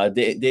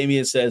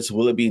 Damien says,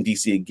 will it be in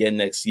DC again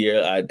next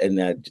year? I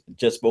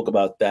just spoke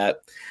about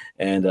that.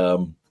 And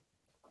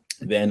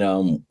then,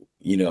 hello,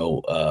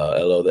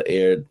 the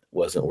air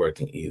wasn't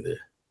working either.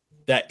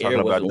 Talking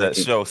about that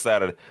show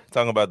Saturday.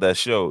 Talking about that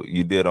show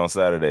you did on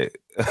Saturday.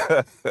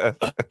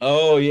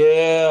 Oh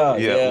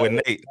yeah. With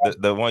Nate,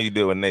 the one you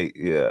did with Nate.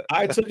 Yeah,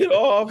 I took it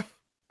off.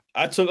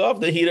 I took off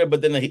the heater,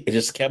 but then it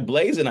just kept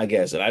blazing, I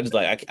guess. And I just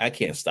I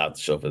can't stop the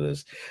show for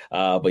this.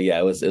 But yeah,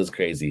 it was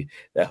crazy.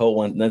 That whole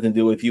one, nothing to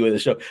do with you in the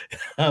show.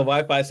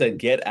 Wi-Fi said,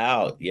 "Get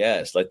out."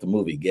 Yes, like the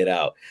movie, Get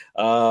Out.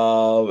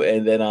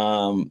 And then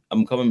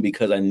I'm coming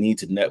because I need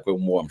to network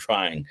more. I'm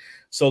trying.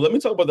 So let me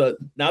talk about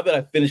now that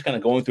I finished kind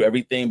of going through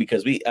everything,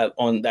 because we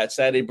on that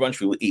Saturday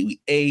brunch, we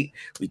ate,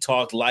 we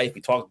talked life,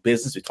 we talked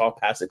business, we talked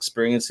past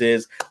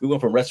experiences. We went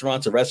from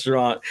restaurant to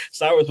restaurant.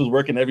 Cyrus was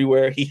working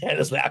everywhere. He had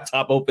his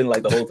laptop open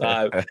like the whole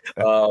time.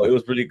 It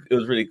was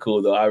pretty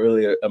cool though. I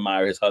really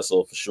admire his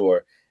hustle for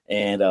sure.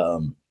 And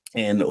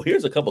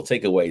here's a couple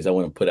takeaways I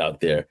want to put out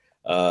there.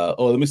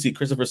 Let me see.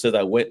 Christopher says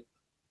I went.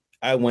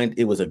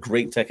 It was a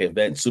great tech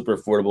event, super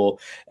affordable,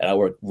 and I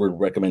would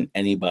recommend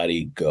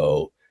anybody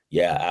go.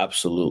 Yeah,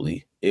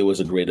 absolutely. It was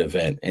a great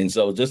event. And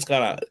so just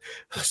kind of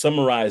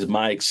summarize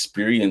my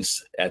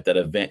experience at that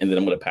event, and then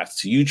I'm going to pass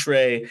it to you,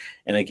 Trey.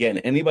 And again,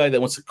 anybody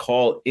that wants to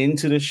call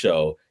into the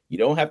show, you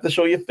don't have to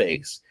show your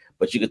face,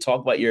 but you could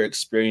talk about your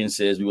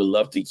experiences. We would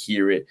love to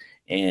hear it,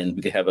 and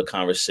we could have a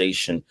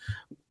conversation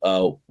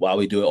while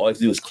we do it. All you have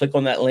to do is click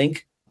on that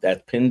link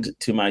that's pinned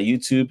to my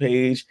YouTube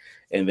page,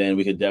 and then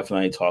we could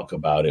definitely talk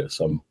about it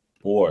some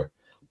more.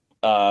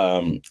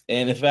 And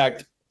in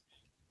fact,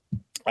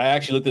 I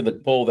actually looked at the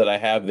poll that I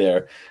have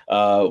there.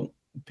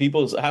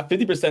 People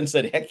 50%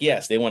 said, heck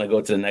yes, they want to go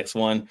to the next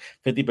one.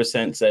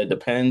 50% said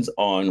depends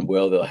on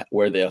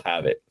where they'll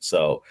have it.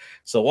 So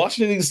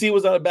Washington D.C.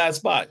 was not a bad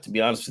spot, to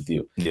be honest with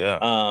you. Yeah.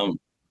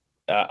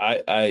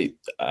 I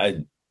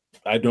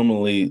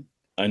normally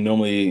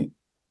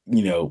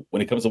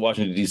when it comes to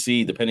Washington,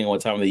 D.C., depending on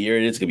what time of the year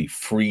it is, it's going to be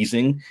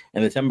freezing.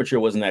 And the temperature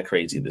wasn't that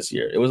crazy this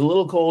year. It was a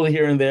little cold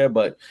here and there,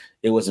 but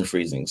it wasn't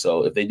freezing.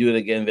 So if they do it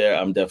again there,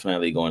 I'm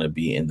definitely going to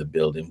be in the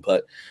building.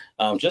 But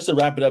just to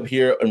wrap it up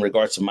here in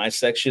regards to my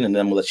section, and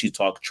then we'll let you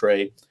talk,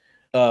 Trey.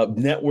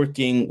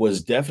 Networking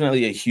was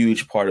definitely a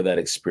huge part of that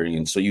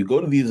experience. So you go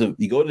to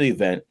the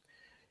event,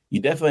 you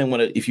definitely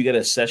want to, if you get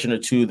a session or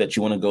two that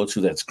you want to go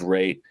to, that's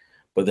great.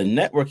 But the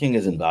networking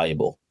is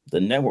invaluable. The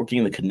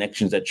networking, the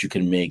connections that you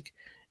can make.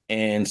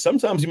 And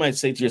sometimes you might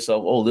say to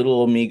yourself, oh, little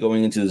old me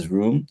going into this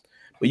room.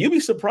 But you'll be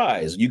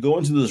surprised. You go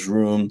into this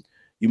room,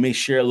 you may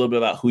share a little bit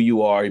about who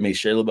you are. You may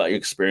share a little about your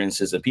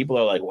experiences. And people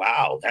are like,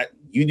 wow, that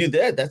you do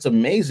that. That's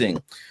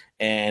amazing.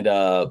 And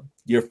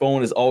your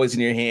phone is always in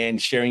your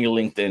hand, sharing your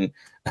LinkedIn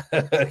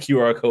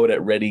QR code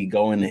at ready,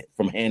 going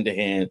from hand to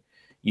hand,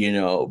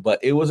 But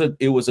it was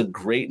a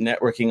great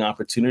networking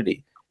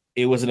opportunity.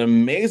 It was an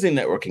amazing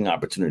networking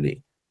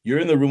opportunity. You're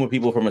in the room with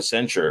people from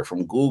Accenture,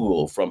 from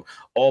Google, from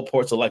all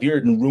parts of life. You're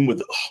in the room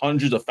with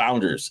hundreds of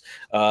founders.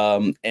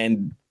 And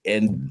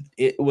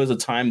it was a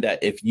time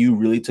that if you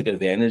really took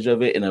advantage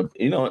of it in a,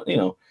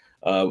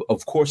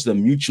 of course, the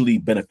mutually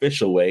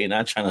beneficial way,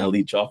 not trying to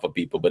leech off of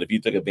people, but if you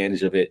took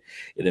advantage of it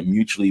in a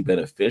mutually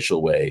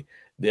beneficial way,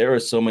 there are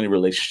so many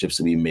relationships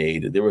to be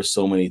made. There were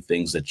so many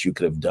things that you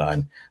could have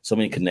done, so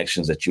many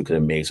connections that you could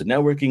have made. So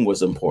networking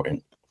was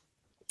important.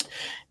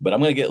 But I'm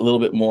going to get a little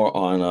bit more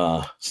on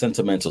a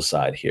sentimental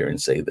side here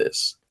and say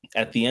this.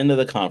 At the end of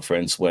the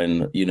conference,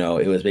 when,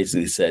 it was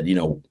basically said,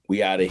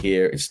 we out of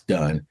here, it's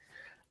done.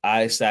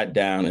 I sat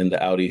down in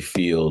the Audi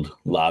Field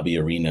lobby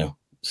arena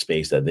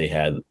space that they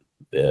had,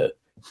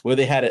 where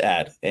they had it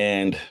at.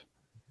 And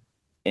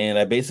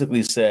I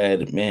basically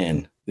said,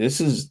 man, this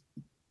is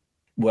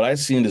what I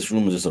see in this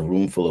room is just a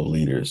room full of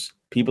leaders,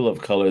 people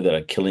of color that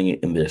are killing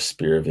it in their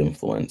sphere of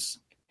influence.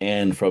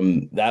 And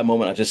from that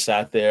moment, I just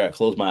sat there. I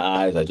closed my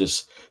eyes. I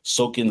just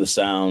soaked in the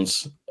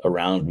sounds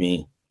around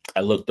me.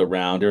 I looked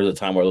around. There was a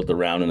time where I looked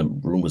around and the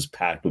room was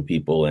packed with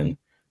people and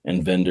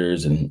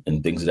vendors and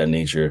things of that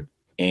nature.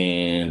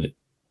 And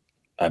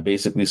I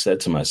basically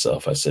said to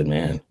myself, I said,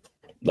 man,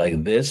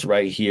 like this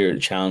right here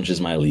challenges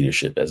my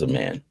leadership as a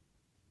man,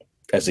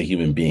 as a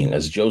human being,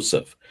 as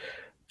Joseph.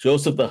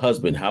 Joseph, the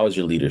husband, how is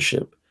your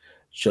leadership?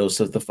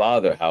 Joseph, the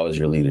father, how is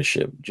your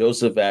leadership?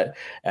 Joseph,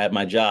 at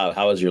my job,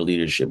 how is your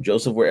leadership?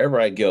 Joseph, wherever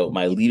I go,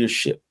 my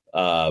leadership.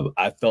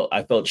 I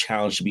felt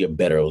challenged to be a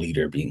better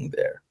leader being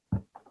there,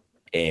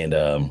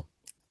 and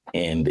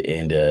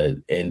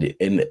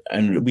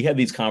we had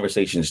these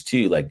conversations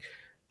too. Like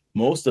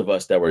most of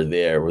us that were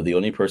there were the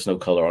only person of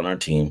color on our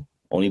team,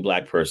 only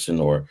Black person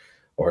or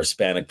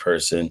Hispanic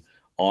person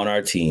on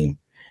our team,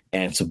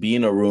 and to be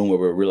in a room where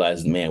we're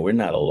realizing, man, we're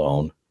not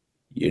alone.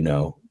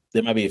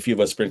 There might be a few of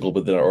us sprinkled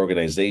within our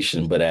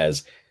organization, but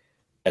as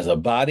a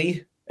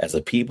body, as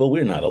a people,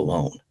 we're not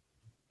alone.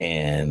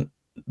 And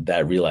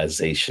that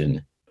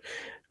realization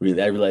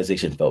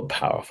felt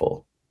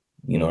powerful.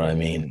 You know what I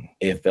mean?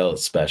 It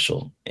felt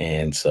special.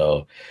 And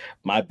so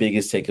my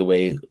biggest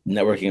takeaway,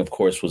 networking, of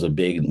course, was a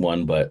big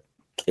one, but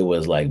it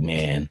was like,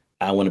 man,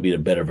 I want to be the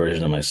better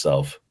version of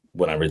myself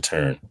when I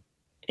return.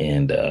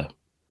 And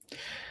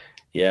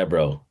yeah,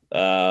 bro.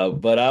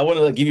 But I want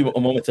to give you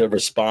a moment to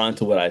respond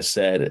to what I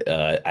said.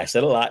 I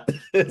said a lot,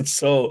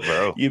 so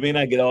bro, you may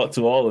not get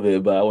to all of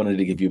it, but I wanted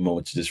to give you a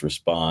moment to just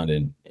respond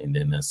and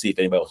then see if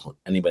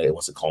anybody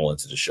wants to call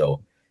into the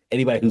show.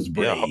 Anybody who's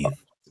brave. Yeah,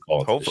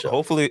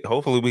 hopefully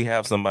we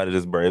have somebody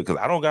that's brave, because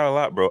I don't got a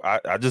lot, bro.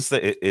 I just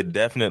say it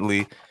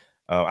definitely.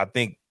 I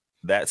think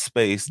that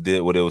space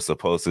did what it was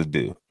supposed to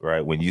do,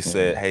 right? When you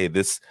said, "Hey,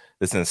 this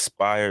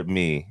inspired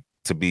me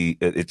to be,"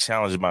 it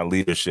challenged my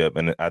leadership,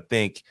 and I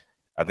think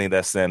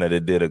that's saying that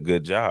it did a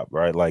good job,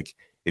 right? Like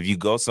if you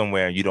go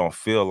somewhere and you don't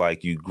feel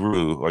like you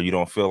grew, or you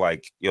don't feel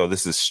like,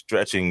 this is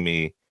stretching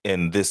me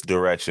in this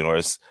direction, or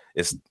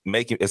it's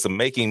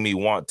making me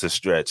want to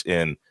stretch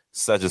in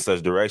such and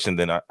such direction,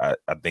 then I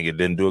think it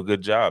didn't do a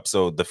good job.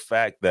 So the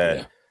fact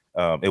that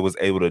it was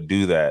able to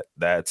do that,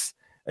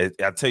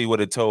 I'll tell you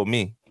what it told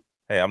me.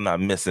 Hey, I'm not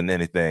missing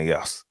anything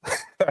else.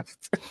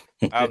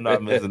 I'm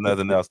not missing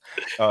nothing else.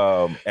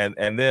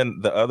 And then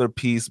the other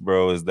piece,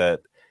 bro, is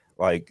that,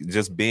 like,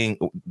 just being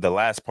the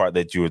last part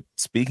that you were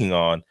speaking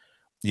on,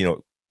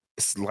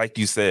 it's like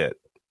you said,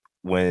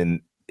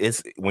 when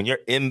you're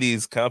in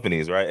these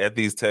companies, right, at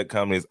these tech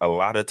companies, a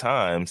lot of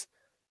times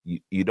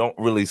you don't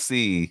really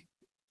see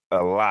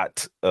a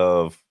lot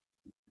of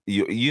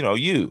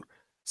you.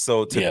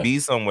 So to be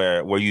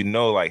somewhere where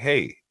like,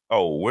 hey,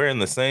 oh, we're in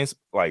the same,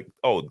 like,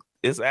 oh,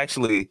 it's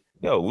actually,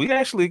 we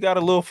actually got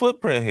a little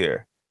footprint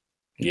here.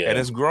 Yeah. And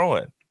it's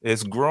growing.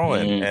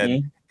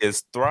 And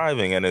it's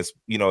thriving. And it's,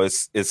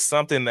 it's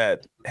something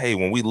that, hey,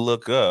 when we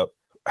look up,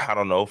 I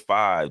don't know,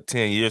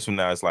 5-10 years from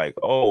now, it's like,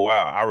 oh,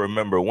 wow, I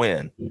remember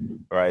when,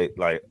 right?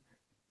 Like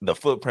the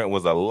footprint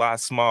was a lot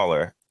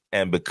smaller.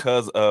 And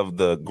because of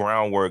the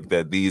groundwork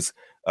that these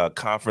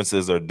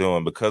conferences are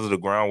doing, because of the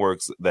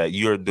groundworks that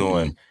you're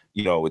doing,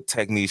 with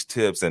Tech Niche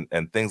tips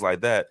and things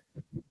like that,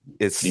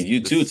 it's you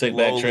too, take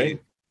back, Trey.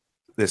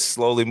 that's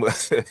slowly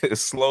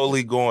it's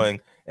slowly going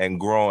and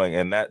growing,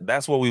 and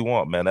that's what we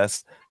want, man.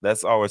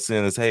 That's all we're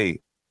seeing is,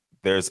 hey,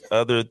 there's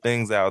other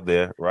things out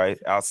there, right,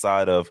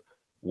 outside of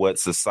what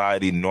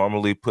society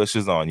normally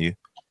pushes on you,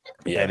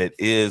 and it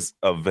is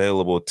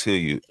available to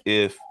you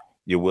if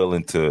you're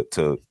willing to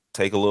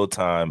take a little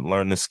time,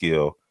 learn the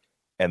skill,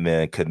 and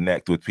then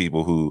connect with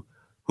people who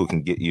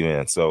can get you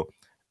in. So,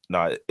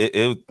 no,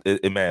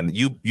 man,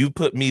 you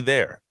put me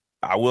there.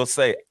 I will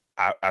say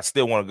I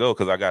still want to go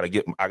because I gotta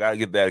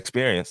get that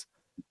experience.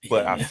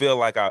 But Yeah, I feel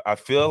like I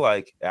feel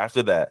like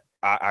after that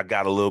I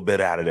got a little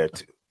bit out of there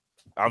too.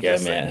 I'm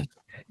just saying. man.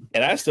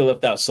 And I still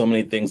left out so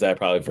many things that I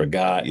probably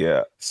forgot.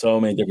 Yeah. So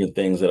many different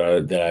things that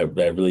I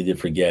really did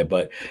forget.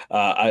 But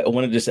I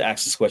want to just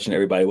ask this question to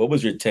everybody. What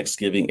was your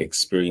Techgiving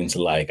experience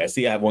like? I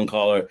see I have one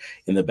caller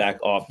in the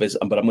back office,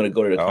 but I'm going to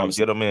go to the I'll comments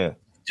get them in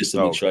just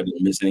to make sure I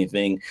didn't miss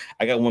anything.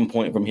 I got one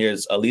point from here.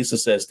 Lisa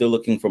says, still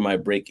looking for my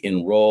break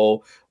in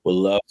role. Would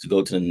love to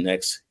go to the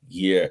next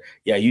year.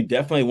 Yeah, you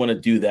definitely want to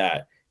do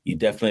that. You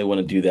definitely want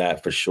to do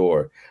that for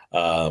sure.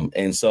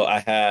 And so I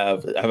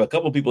have a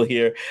couple people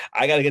here.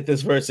 I got to get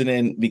this person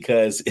in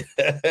because,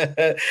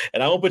 and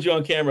I won't put you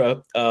on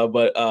camera,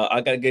 but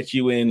I got to get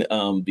you in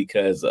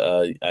because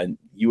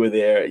you were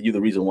there. You're the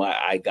reason why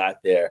I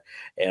got there,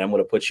 and I'm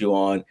going to put you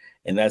on.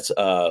 And that's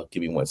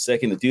give me 1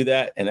 second to do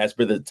that. And that's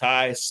Brother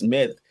Ty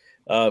Smith.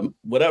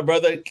 What up,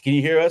 brother? Can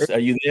you hear us? Are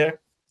you there?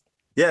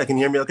 Yeah, can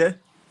you hear me okay?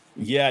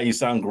 Yeah, you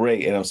sound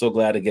great. And I'm so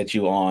glad to get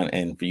you on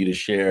and for you to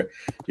share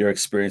your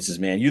experiences,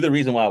 man. You're the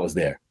reason why I was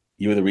there.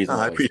 You were the reason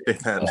why I appreciate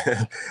that,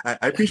 man.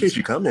 I appreciate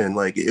you coming.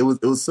 Like it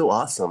was so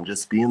awesome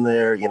just being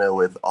there,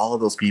 with all of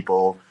those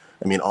people.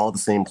 I mean, all the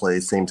same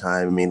place, same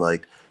time. I mean,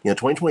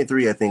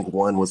 2023, I think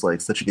one was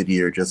like such a good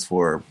year just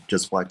for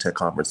Black Tech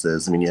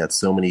conferences. I mean, you had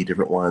so many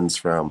different ones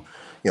from,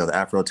 the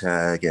Afro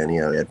Tag and,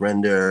 you had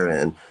Render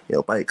and,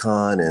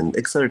 ByteCon and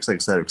et cetera, et cetera,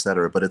 et cetera, et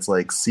cetera. But it's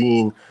like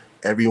seeing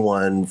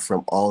everyone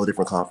from all the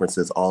different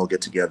conferences all get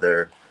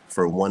together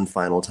for one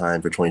final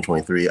time for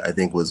 2023, I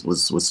think was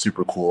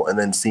super cool. And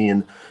then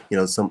seeing,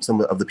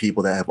 some of the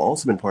people that have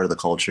also been part of the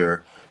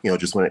culture,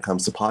 just when it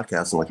comes to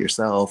podcasting, like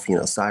yourself,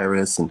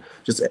 Cyrus and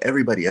just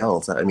everybody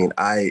else. I mean,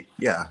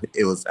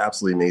 it was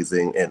absolutely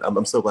amazing. And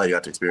I'm so glad you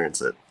got to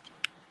experience it.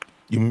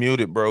 You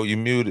muted, bro. You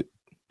muted.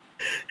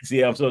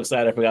 See, I'm so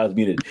excited. I forgot I was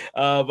muted.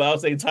 But I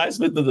was saying Ty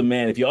Smith is the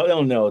man. If y'all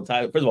don't know,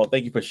 Ty, first of all,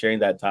 thank you for sharing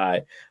that,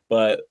 Ty.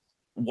 But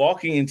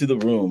walking into the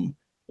room,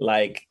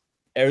 like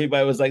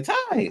everybody was like,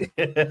 Ty.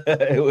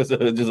 It was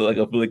just like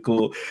a really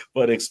cool,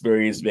 fun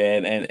experience,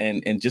 man.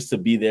 And just to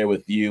be there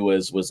with you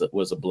was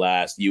a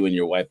blast. You and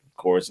your wife, of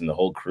course, and the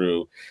whole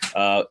crew.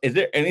 Is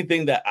there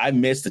anything that I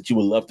missed that you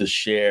would love to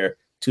share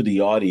to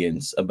the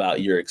audience about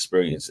your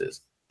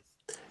experiences?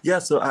 Yeah,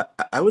 so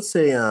I would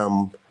say,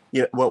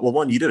 well,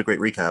 one, you did a great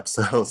recap.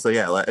 So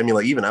yeah, I mean,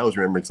 even I was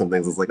remembering some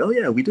things. It's like, oh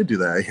yeah, we did do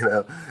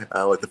that,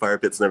 like the fire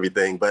pits and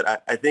everything.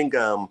 But I think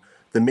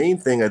the main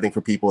thing I think for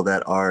people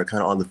that are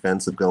kind of on the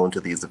fence of going to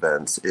these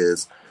events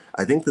is,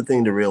 I think the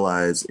thing to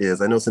realize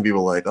is, I know some people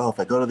are like, oh, if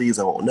I go to these,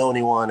 I won't know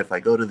anyone. If I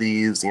go to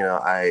these,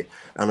 I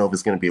don't know if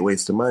it's going to be a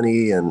waste of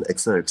money and et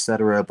cetera, et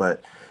cetera.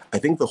 But I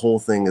think the whole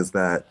thing is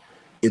that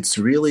it's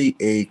really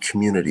a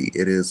community.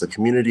 It is a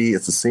community.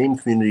 It's the same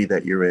community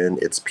that you're in.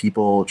 It's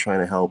people trying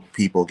to help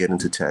people get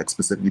into tech,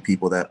 specifically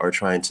people that are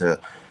trying to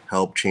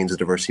help change the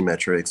diversity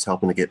metrics,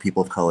 helping to get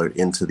people of color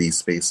into these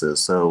spaces.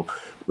 So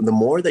the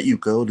more that you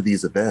go to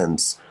these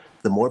events,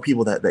 the more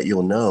people that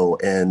you'll know.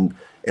 And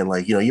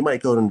you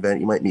might go to an event,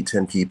 you might meet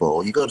 10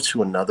 people. You go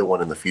to another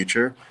one in the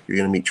future, you're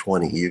going to meet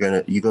 20. You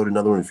go to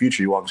another one in the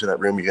future, you walk into that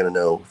room, you're going to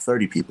know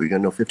 30 people, you're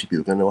going to know 50 people,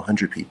 you're going to know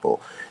 100 people.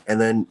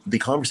 And then the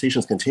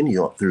conversations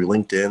continue through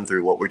LinkedIn,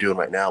 through what we're doing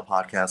right now,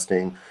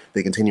 podcasting.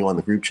 They continue on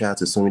the group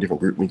chats. There's so many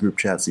different group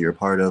chats that you're a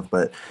part of.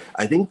 But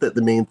I think that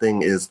the main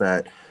thing is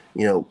that,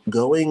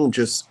 going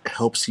just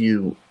helps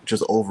you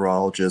just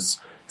overall just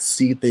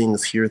see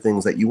things, hear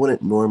things that you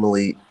wouldn't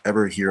normally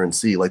ever hear and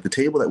see. Like the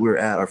table that we were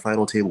at, our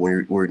final table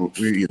when we were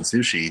eating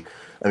sushi,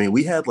 I mean,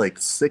 we had like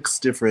 6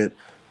 different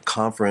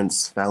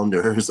conference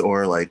founders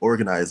or like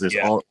organizers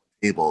all at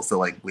the table. So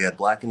like we had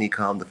Black and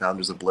Ecom, the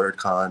founders of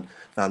BlurredCon,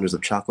 founders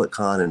of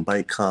ChocolateCon and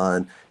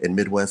ByteCon and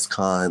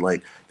MidwestCon.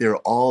 Like they were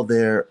all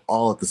there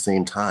all at the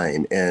same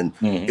time. And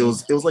it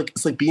was like,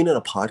 it's like being in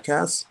a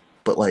podcast,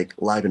 but like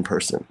live in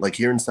person, like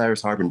hearing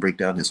Cyrus Harbin break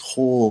down his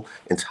whole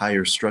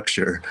entire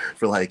structure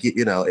for like,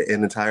 an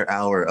entire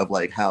hour of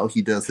like how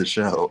he does the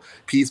show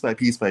piece by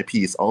piece by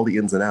piece, all the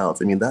ins and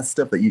outs. I mean, that's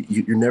stuff that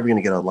you're never going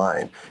to get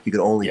online. You can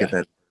only get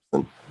that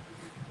in person.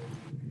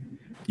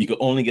 You can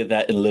only get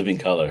that in living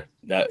color.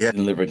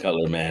 In living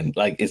color, man.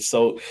 Like that's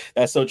so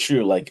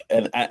true. Like,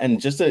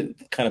 and just to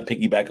kind of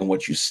piggyback on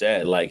what you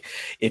said, like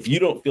if you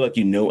don't feel like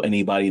you know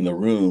anybody in the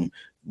room,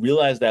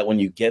 realize that when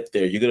you get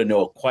there, you're going to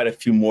know quite a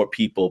few more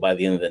people by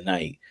the end of the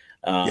night.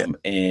 Or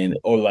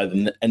by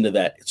the end of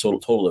that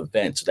total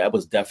event. So that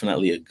was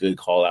definitely a good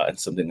call out and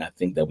something I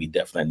think that we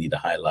definitely need to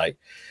highlight.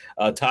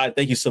 Todd,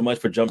 thank you so much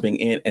for jumping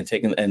in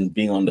and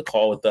being on the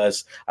call with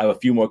us. I have a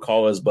few more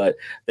callers, but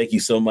thank you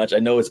so much. I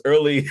know it's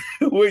early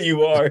where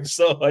you are,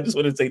 so I just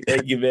want to say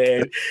thank you,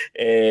 man.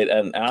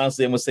 And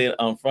honestly, I'm gonna say it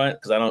on front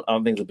because I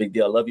don't think it's a big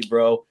deal. I love you,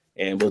 bro,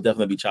 and we'll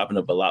definitely be chopping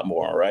up a lot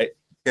more. All right.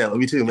 Yeah,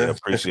 love you too, man. Yeah,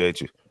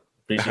 appreciate you.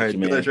 Appreciate you,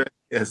 man. Later.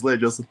 Yeah, it's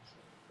later, Joseph.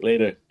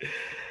 Later.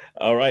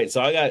 All right,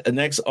 so I got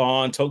next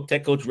on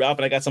Tech Coach Ralph,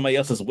 and I got somebody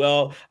else as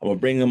well. I'm gonna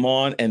bring them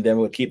on, and then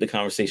we'll keep the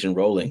conversation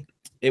rolling.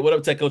 Hey, what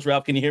up, Tech Coach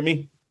Ralph? Can you hear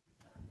me?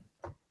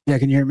 Yeah,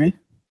 can you hear me?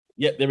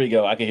 Yep, there we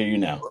go. I can hear you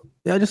now.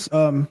 Yeah, just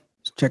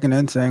checking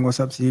in, saying what's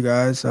up to you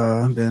guys.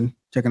 I've been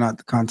checking out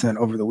the content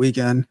over the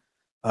weekend.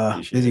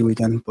 Busy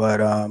weekend, but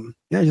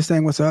yeah, just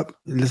saying what's up.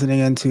 Listening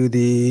into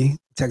the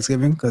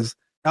Techgiving because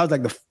that was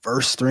like the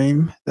first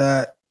stream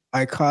that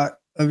I caught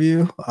of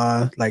you.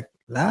 Like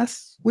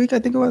last week, I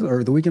think it was,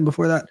 or the weekend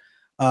before that.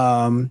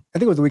 I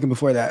think it was the weekend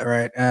before that,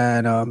 right?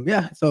 And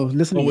yeah, so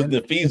listening with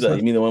Nafisa,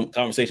 you mean the one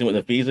conversation with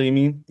Nafisa? You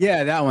mean?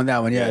 Yeah, that one.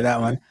 Yeah, that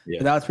one. Yeah.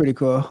 So that was pretty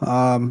cool.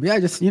 Yeah,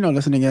 just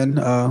listening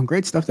in.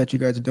 Great stuff that you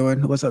guys are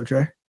doing. What's up,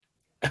 Trey?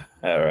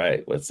 All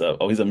right, what's up?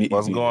 Oh, he's a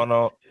What's going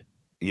on?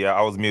 Yeah,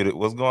 I was muted.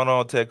 What's going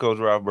on, Tech Coach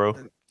Ralph, bro?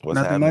 What's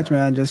Nothing happening? much,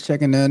 man. Just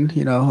checking in.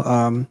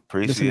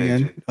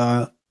 Appreciate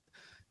you.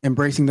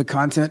 Embracing the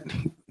content,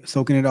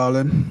 soaking it all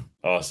in.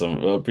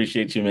 Awesome. Well,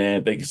 appreciate you,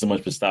 man. Thank you so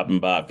much for stopping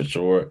by for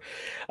sure.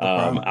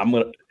 I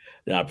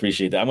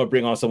appreciate that. I'm gonna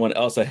bring on someone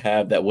else I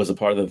have that was a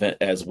part of the event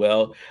as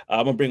well.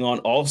 I'm gonna bring on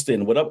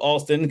Alston. What up,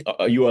 Alston?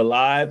 Are you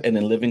alive and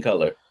in living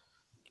color?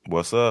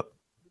 What's up?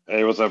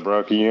 Hey, what's up,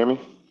 bro? Can you hear me?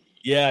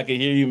 Yeah, I can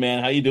hear you,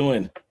 man. How you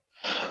doing?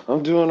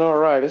 I'm doing all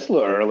right. It's a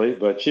little early,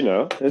 but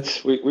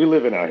it's we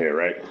living out here,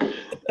 right?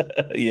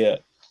 Yeah.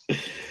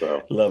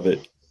 So love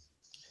it.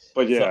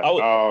 But yeah,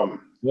 go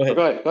ahead.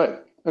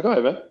 Go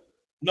ahead, man.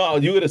 No,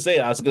 you were gonna say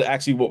I was gonna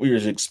ask you what your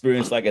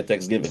experience like at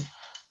Techgiving.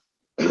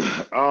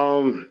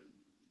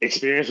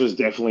 Experience was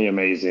definitely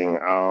amazing.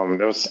 I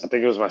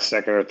think it was my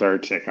second or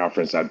third tech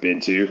conference I've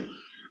been to.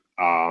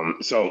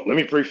 So let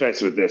me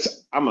preface with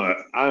this. I'm like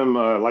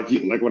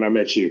when I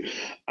met you,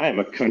 I am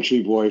a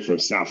country boy from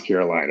South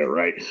Carolina,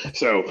 right?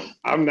 So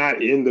I'm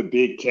not in the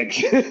big tech,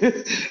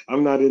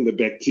 I'm not in the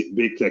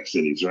big tech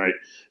cities, right?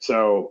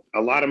 So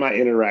a lot of my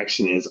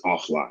interaction is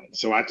offline.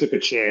 So I took a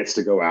chance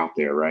to go out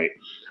there, right?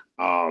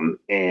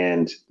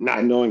 And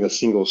not knowing a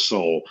single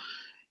soul,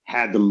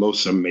 had the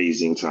most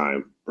amazing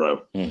time,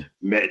 bro.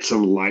 Met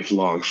some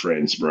lifelong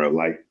friends, bro.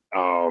 Like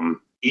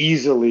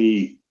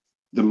easily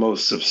the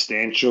most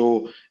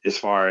substantial as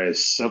far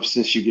as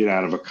substance you get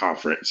out of a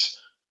conference,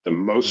 the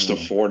most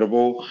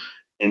affordable,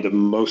 and the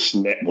most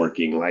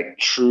networking, like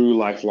true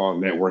lifelong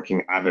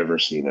networking I've ever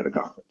seen at a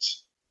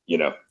conference.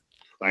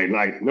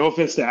 Like no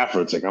offense to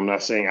Afrotech, I'm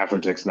not saying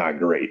Afrotech's not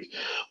great,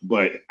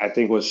 but I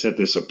think what set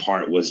this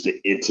apart was the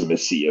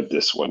intimacy of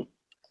this one,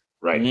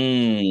 right?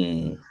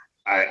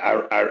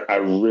 I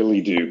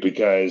really do,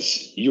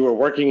 because you were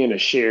working in a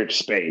shared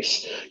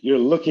space. You're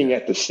looking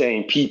at the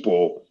same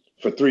people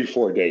for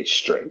 3-4 days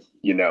straight,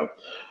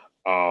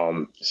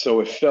 so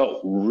it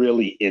felt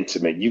really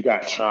intimate. You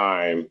got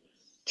time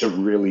to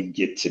really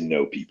get to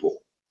know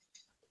people.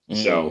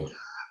 So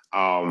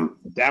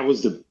that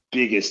was the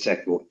biggest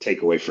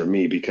takeaway for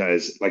me,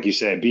 because like you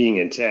said, being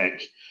in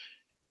tech,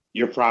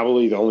 you're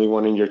probably the only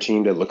one in your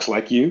team that looks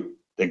like you,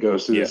 that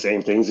goes through the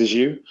same things as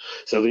you.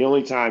 So the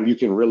only time you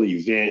can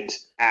really vent,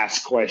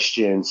 ask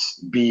questions,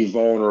 be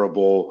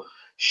vulnerable,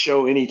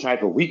 show any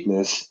type of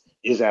weakness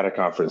is at a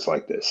conference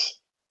like this.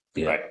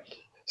 Right.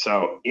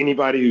 So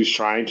anybody who's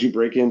trying to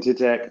break into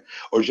tech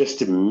or just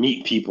to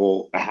meet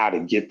people how to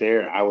get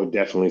there, I would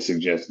definitely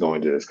suggest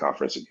going to this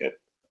conference again.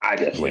 I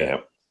definitely am.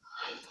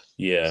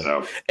 Yeah.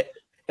 So,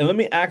 and let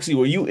me ask you,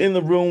 were you in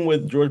the room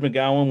with George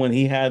McGowan when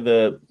he had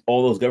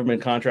all those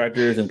government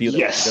contractors and people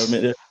that were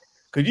government?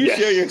 Could you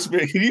share your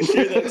experience? Could you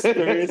share that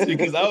experience?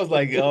 Because I was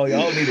like, oh,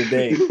 y'all need a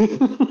day.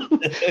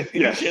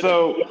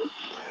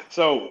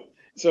 So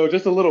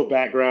just a little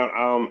background.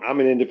 I'm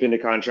an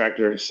independent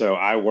contractor, so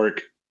I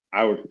would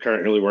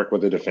currently work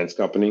with a defense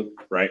company,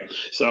 right?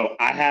 So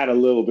I had a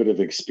little bit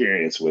of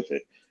experience with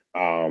it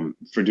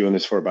for doing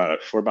this for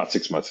about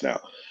 6 months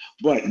now.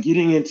 But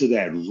getting into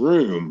that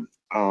room,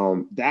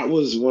 that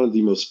was one of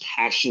the most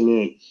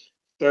passionate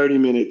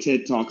 30-minute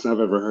TED Talks I've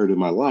ever heard in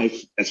my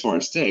life as far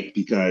as tech,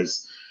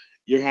 because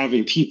you're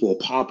having people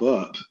pop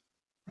up.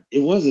 It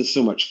wasn't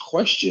so much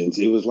questions.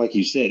 It was like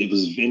you said, it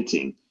was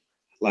venting.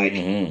 Like,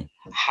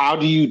 how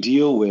do you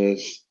deal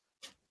with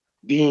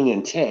being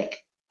in tech,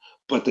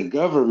 but the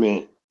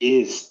government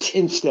is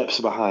 10 steps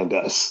behind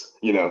us,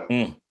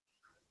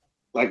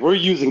 Like, we're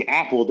using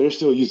Apple, they're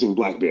still using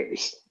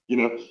BlackBerries,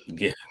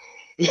 Yeah.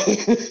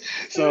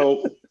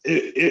 So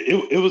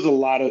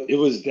it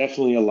was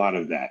definitely a lot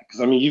of that. Because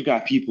I mean, you've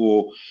got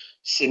people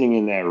sitting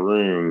in that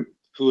room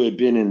who had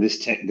been in this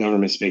tech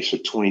government space for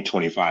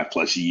 20-25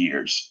 plus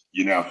years,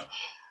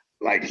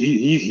 like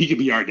he could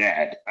be our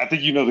dad. I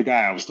think the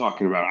guy I was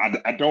talking about.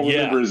 I don't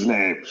remember his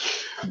name,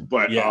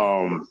 but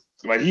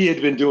he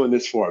had been doing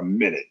this for a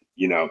minute,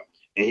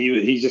 And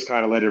he just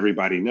kind of let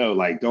everybody know,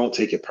 like, don't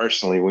take it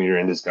personally when you're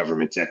in this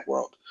government tech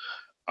world.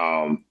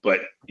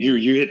 But you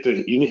hit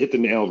the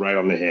nail right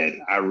on the head.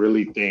 I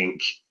really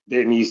think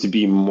there needs to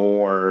be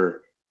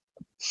more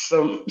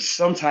some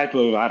type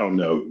of, I don't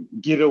know,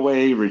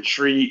 getaway,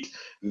 retreat,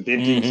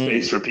 venting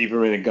space for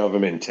people in the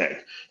government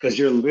tech, because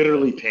you're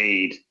literally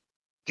paid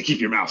to keep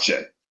your mouth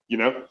shut.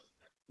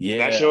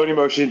 Not show any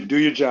emotion, do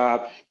your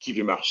job, keep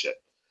your mouth shut.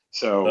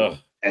 So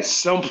at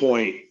some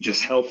point,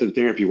 just health and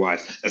therapy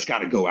wise, that's got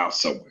to go out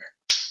somewhere.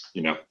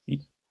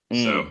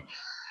 So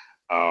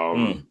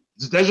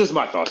that's just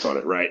my thoughts on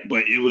it, right?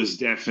 But it was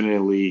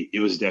definitely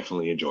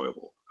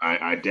enjoyable.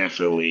 I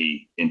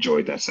definitely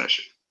enjoyed that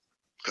session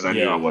because I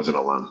knew I wasn't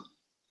alone.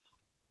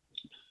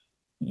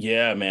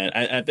 Yeah, man.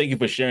 I thank you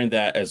for sharing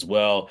that as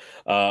well.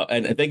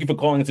 And thank you for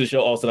calling into the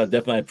show also. I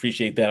definitely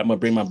appreciate that. I'm going to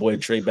bring my boy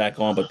Trey back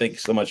on, but thank you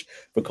so much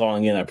for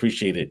calling in. I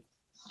appreciate it.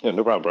 Yeah,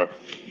 no problem, bro.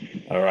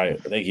 All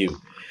right. Thank you.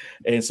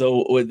 And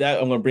so with that,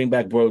 I'm going to bring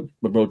back bro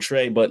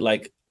Trey, but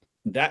like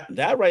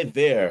that right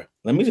there,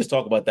 let me just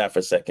talk about that for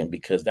a second,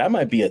 because that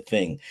might be a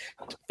thing.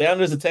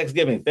 Founders of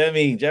Techgiving,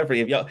 Femi, Jeffrey,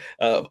 if y'all,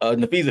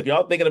 Nafis, if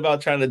y'all thinking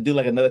about trying to do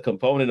like another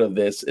component of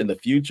this in the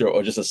future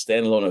or just a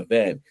standalone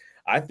event,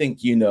 I think,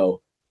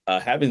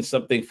 having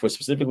something for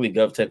specifically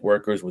GovTech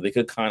workers where they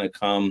could kind of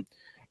come,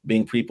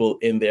 being people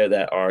in there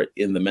that are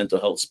in the mental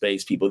health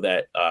space, people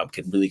that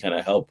can really kind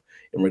of help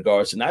in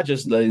regards to not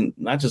just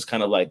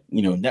kind of like,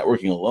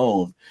 networking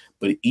alone,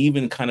 but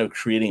even kind of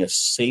creating a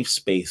safe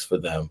space for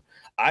them.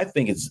 I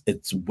think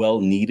it's well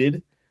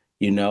needed.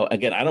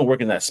 Again, I don't work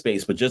in that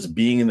space, but just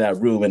being in that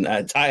room, and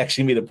Ty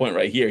actually made a point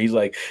right here. He's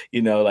like,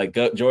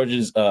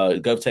 George's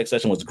GovTech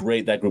session was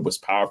great. That group was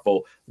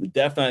powerful,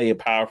 definitely a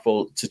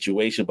powerful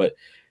situation, but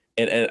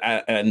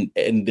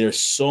and there's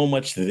so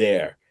much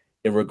there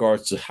in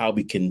regards to how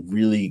we can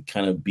really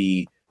kind of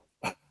be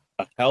a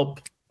help.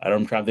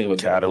 I'm trying to think of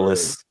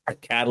a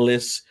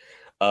catalyst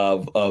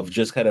of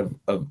just kind of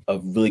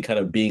really kind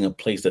of being a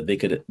place that they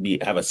could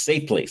have a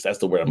safe place. That's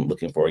the word I'm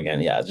looking for again.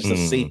 Yeah, just a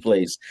safe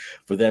place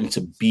for them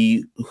to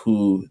be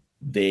who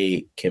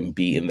they can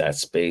be in that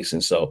space.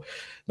 And so,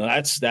 no,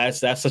 that's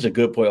such a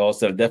good point.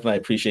 Also, I definitely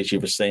appreciate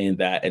you for saying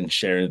that and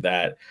sharing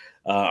that.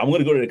 I'm going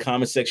to go to the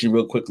comment section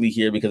real quickly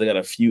here because I got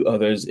a few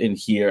others in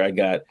here. I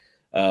got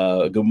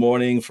good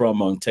morning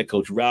from Tech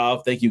Coach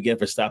Ralph. Thank you again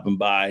for stopping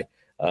by.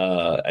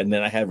 And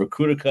then I have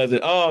Recruiter Cousin.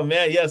 Oh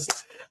man, yes.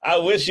 I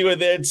wish you were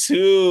there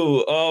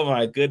too. Oh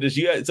my goodness.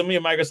 Some of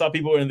your Microsoft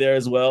people were in there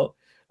as well.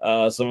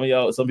 Some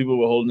people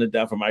were holding it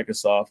down for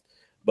Microsoft.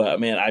 But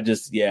man, I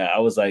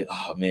was like,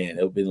 oh man, it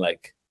would have been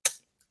like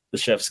the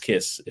chef's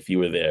kiss if you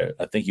were there.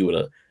 I think you would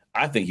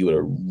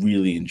have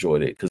really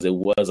enjoyed it because it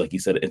was, like you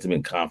said, an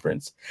intimate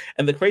conference.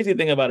 And the crazy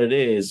thing about it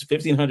is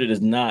 1,500 is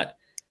not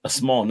a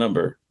small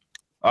number.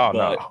 Oh,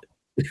 but,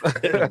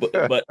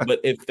 no. but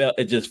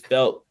it just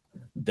felt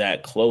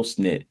that close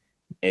knit.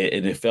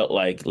 And it felt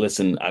like,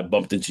 listen, I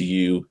bumped into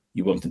you,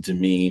 you bumped into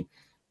me.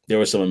 There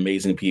were some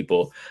amazing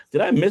people.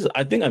 I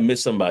think I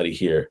missed somebody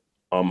here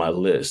on my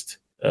list.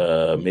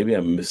 Maybe I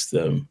missed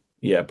them.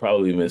 Yeah, I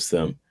probably missed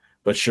them.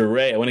 But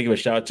Sheree, I want to give a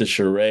shout out to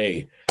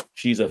Sheree.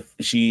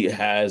 She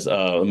has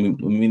let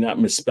me not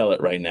misspell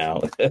it right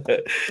now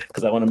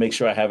because I want to make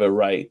sure I have it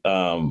right.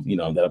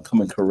 That I'm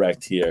coming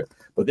correct here.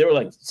 But there were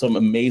like some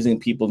amazing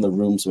people in the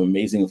room, some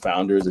amazing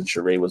founders, and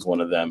Sheree was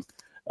one of them.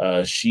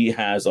 She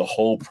has a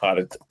whole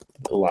product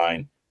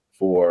line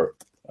for.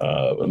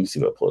 Let me see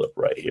if I pull it up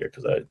right here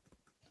because I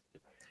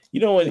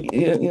don't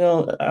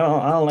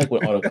like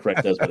when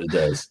autocorrect does what it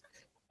does.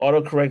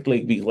 Autocorrect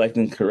like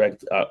can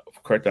correct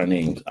our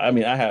names. I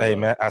mean, I have. Hey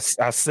man, I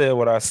said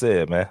what I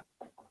said, man.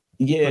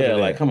 Yeah,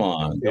 like come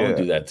on, don't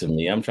do that to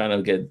me. I'm trying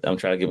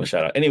to give a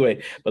shout out.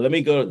 Anyway, but let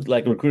me go.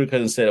 Like Recruiter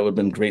Cousin said, it would have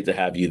been great to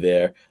have you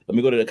there. Let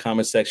me go to the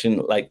comment section.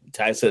 Like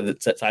Ty said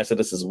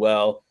this as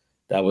well.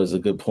 That was a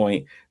good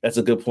point. That's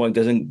a good point.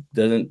 Doesn't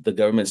the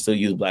government still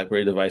use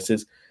BlackBerry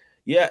devices?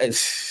 Yeah, it's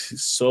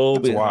so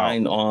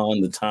behind on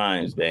the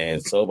times,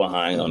 man. So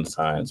behind on the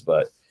times,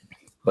 but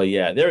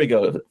yeah, there we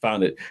go.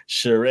 Found it.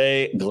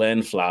 Sheree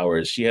Glenn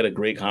Flowers. She had a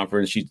great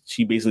conference.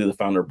 She basically the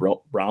founder of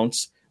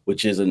Brownce,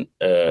 which is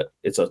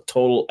it's a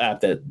total app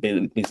that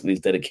basically is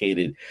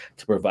dedicated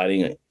to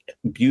providing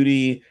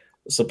beauty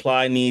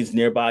supply needs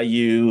nearby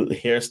you,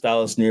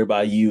 hairstylists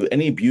nearby you,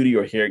 any beauty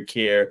or hair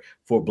care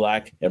for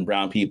Black and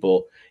brown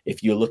people.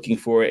 If you're looking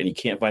for it and you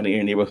can't find it in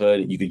your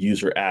neighborhood, you could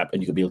use her app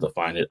and you could be able to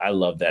find it. I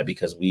love that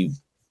because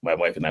my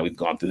wife and I, we've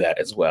gone through that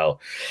as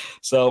well.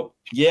 So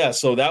yeah,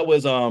 so that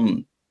was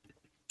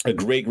a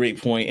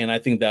great point, and I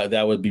think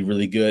that would be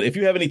really good. If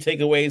you have any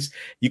takeaways,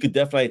 you could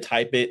definitely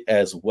type it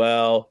as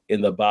well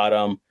in the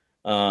bottom.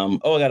 I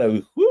got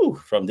a whoo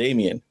from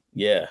Damien.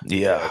 Yeah,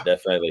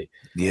 definitely.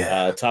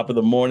 Yeah. Top of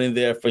the morning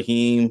there,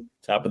 Fahim.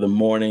 Top of the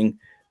morning.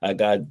 I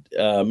got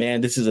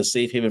man, this is a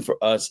safe haven for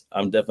us.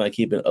 I'm definitely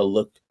keeping a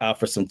look out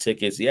for some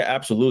tickets. Yeah,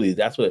 absolutely.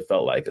 That's what it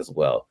felt like as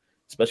well,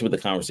 especially with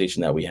the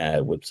conversation that we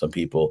had with some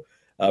people.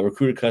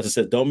 Recruiter Cousin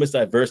said, don't miss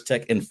Diverse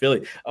Tech in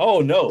Philly. Oh,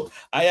 no.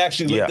 I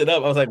actually looked it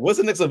up. I was like, what's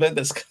the next event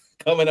that's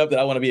coming up that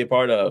I want to be a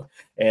part of.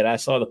 And I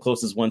saw the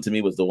closest one to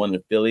me was the one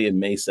in Philly in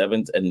May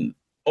 7th. And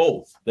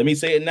let me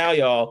say it now,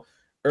 y'all.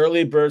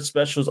 Early bird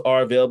specials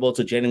are available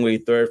to January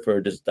 3rd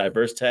for this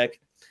Diverse Tech.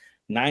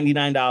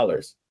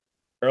 $99.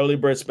 Early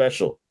bird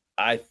special.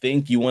 I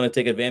think you want to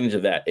take advantage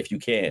of that if you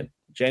can.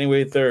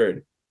 January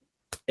 3rd,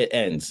 it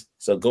ends.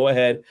 So go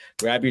ahead,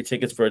 grab your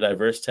tickets for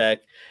Diverse Tech,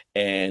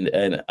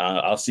 and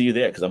I'll see you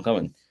there because I'm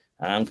coming.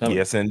 I'm coming.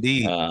 Yes,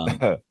 indeed.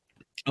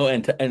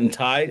 And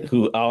Ty,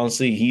 who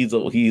honestly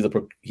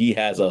he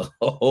has a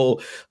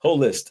whole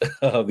list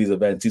of these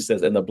events. He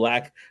says, and the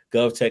Black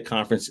GovTech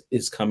Conference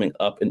is coming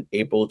up in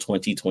April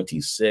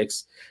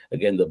 2026.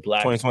 Again, the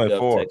Black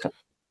 2024. GovTech.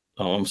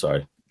 Oh, I'm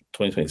sorry,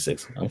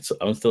 2026.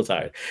 I'm still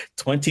tired.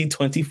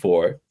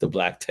 2024, the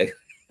Black Tech.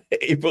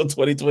 April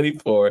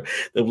 2024,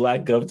 the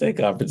Black GovTech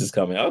Conference is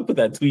coming. I'll put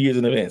that 2 years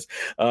in advance.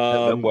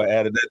 That boy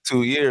added that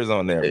 2 years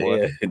on there,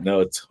 boy. Yeah,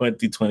 no,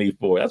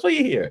 2024. That's why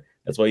you're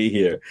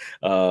here.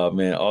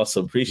 Man,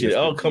 awesome. Appreciate it.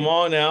 Oh, come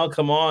on now.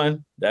 Come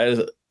on. That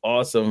is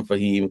awesome,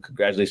 Fahim.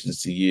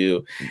 Congratulations to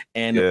you.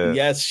 And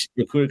yes,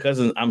 Recruiter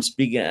Cousins, I'm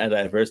speaking at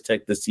Diverse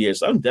Tech this year,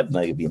 so I'm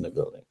definitely going to be in the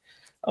building.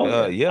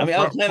 Yeah. I mean,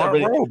 I was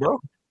front row, bro.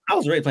 I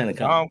was already planning to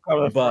come. I'm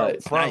coming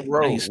but front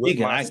row with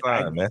my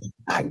sign, man.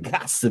 I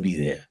got to be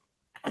there.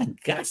 I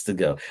got to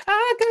go.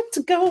 I got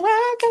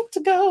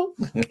to go.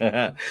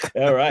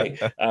 All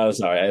right. I'm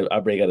sorry. I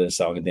break out in a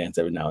song and dance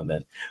every now and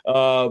then.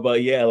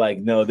 But yeah,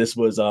 this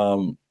was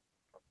so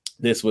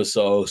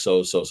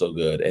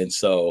good. And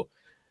so,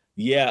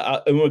 yeah,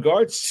 in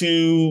regards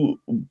to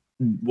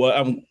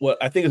what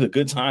I think is a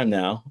good time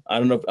now. I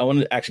don't know if I want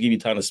to actually give you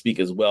time to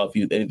speak as well.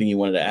 If anything you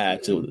wanted to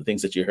add to the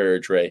things that you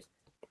heard, Trey.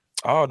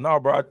 Oh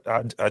no, bro.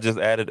 I just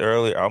added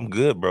earlier. I'm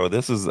good, bro.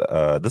 This is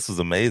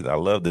amazing. I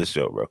love this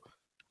show, bro.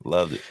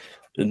 Loved it.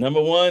 The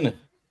number one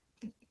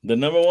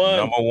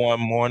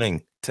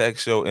morning tech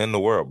show in the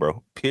world,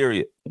 bro.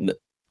 Period.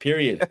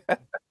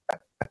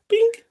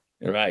 Pink.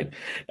 Right.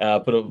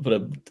 Put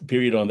a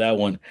period on that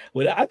one.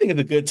 Well, I think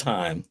it's a good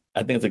time.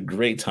 I think it's a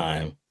great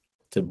time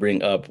to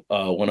bring up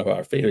one of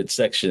our favorite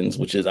sections,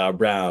 which is our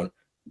Brown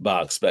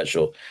Box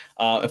special.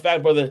 In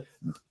fact, brother,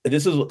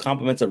 this is what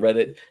compliments of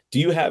Reddit. Do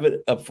you have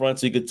it up front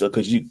so you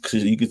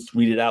could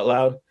read it out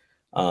loud?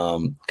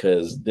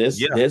 Because this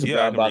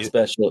Brown Box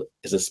special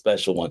is a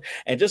special one.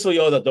 And just so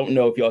y'all that don't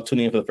know, if y'all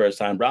tuning in for the first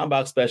time, Brown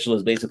Box special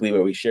is basically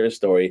where we share a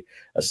story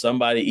of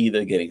somebody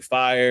either getting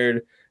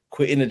fired,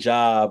 quitting a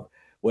job,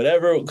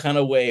 whatever kind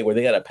of way where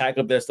they got to pack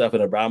up their stuff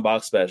in a brown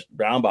box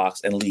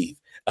and leave.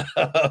 And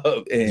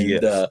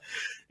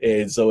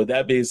so with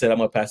that being said, I'm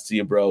gonna pass it to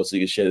you, bro, so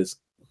you can share this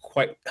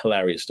quite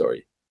hilarious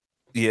story.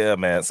 Yeah,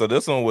 man. So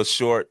this one was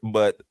short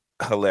but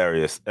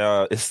hilarious.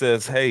 It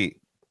says, hey,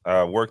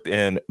 worked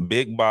in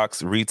big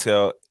box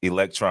retail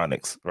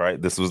electronics,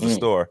 right? This was the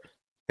store.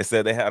 It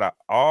said they had an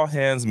all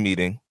hands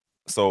meeting.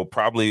 So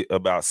probably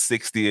about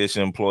 60-ish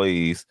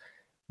employees.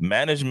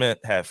 Management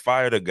had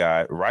fired a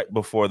guy right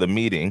before the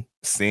meeting.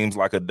 Seems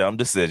like a dumb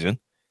decision.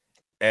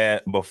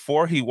 And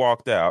before he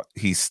walked out,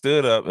 he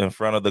stood up in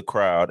front of the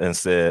crowd and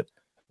said,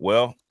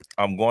 well,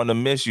 I'm going to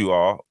miss you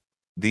all.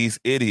 These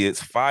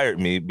idiots fired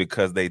me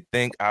because they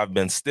think I've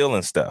been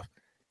stealing stuff.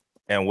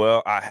 And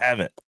well, I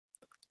haven't.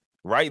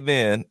 Right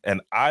then, an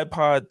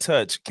iPod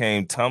Touch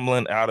came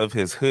tumbling out of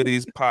his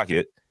hoodie's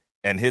pocket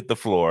and hit the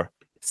floor,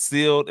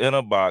 sealed in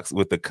a box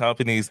with the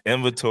company's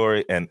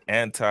inventory and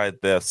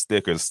anti-theft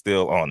stickers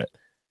still on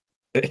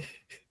it.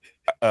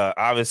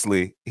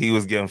 Obviously, he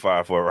was getting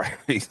fired for a right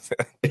reason.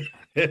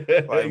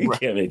 You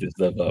can't make this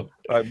stuff up.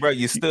 Like, bro,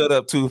 you stood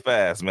up too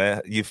fast,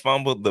 man. You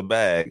fumbled the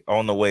bag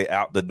on the way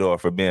out the door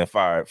for being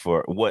fired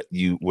for what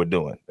you were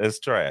doing. It's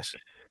trash.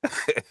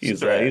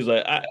 He's like,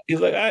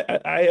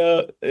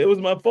 it was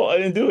my fault. I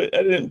didn't do it.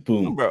 I didn't.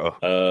 Boom, bro.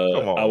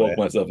 Come on, I'll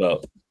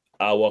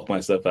walk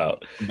myself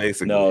out.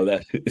 Basically, no,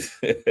 that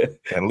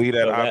and leave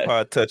that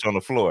iPod Touch on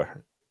the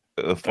floor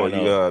before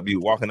you be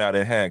walking out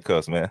in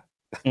handcuffs, man.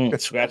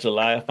 Scratch a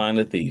liar, find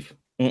a thief.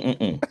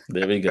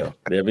 There we go.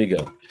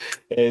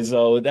 And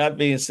so with that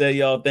being said,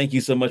 y'all, thank you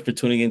so much for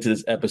tuning into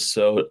this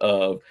episode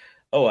of.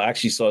 Oh, I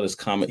actually saw this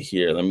comment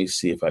here. Let me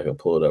see if I can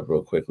pull it up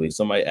real quickly.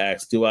 Somebody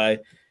asked, do I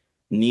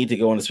need to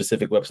go on a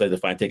specific website to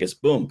find tickets?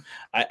 Boom.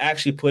 I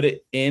actually put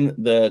it in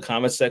the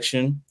comment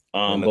section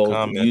on both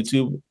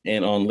YouTube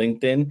and on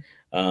LinkedIn.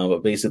 But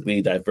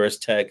basically, Diverse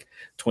Tech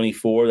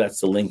 24, that's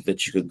the link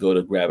that you could go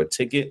to grab a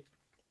ticket.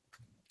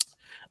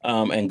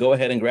 And go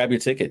ahead and grab your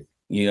ticket.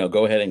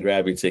 Go ahead and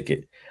grab your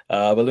ticket.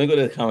 But let me go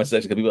to the comment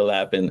section because people are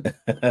laughing.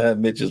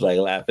 Mitch is like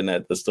laughing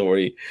at the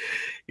story.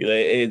 He's like,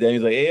 hey, then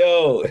he's like, hey,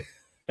 yo.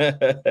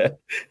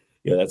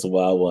 Yeah, that's a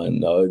wild one.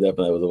 No, it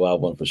definitely was a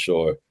wild one for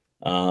sure.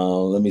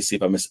 Let me see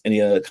if I missed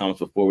any other comments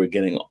before we're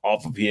getting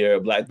off of here.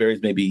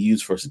 BlackBerries may be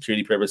used for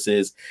security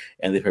purposes,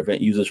 and they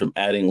prevent users from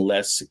adding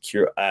less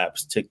secure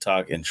apps,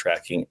 TikTok, and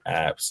tracking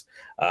apps.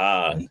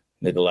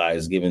 Nikolai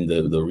is giving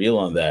the reel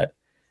on that.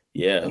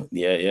 Yeah.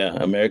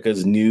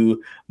 America's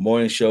new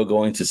morning show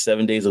going to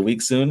 7 days a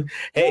week soon.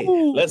 Hey,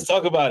 let's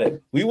talk about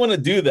it. We want to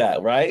do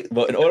that, right?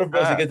 But in order for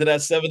us to get to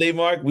that 7-day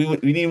mark, we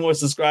need more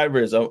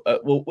subscribers.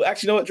 Well,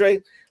 actually, you know what,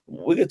 Dre?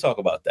 We could talk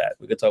about that.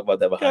 We could talk about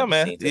that behind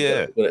the scenes.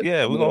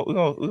 Yeah. We're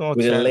gonna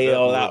lay it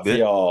all out out for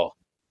y'all.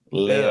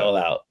 Lay it all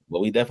out.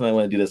 But we definitely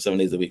want to do this 7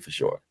 days a week for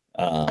sure.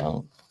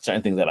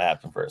 Certain things gotta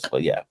happen first,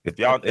 but yeah. If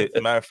y'all,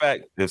 matter of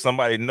fact, if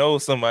somebody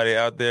knows somebody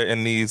out there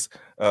in these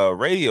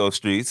radio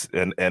streets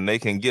and they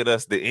can get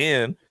us the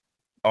end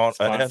on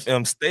an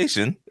FM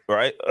station,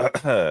 right?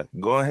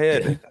 Go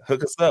ahead,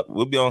 hook us up.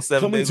 We'll be on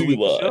 7 days a week.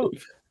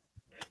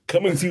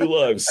 Coming to you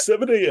live,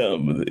 7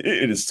 a.m.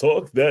 It is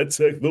Talk That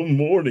Tech, the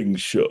morning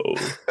show,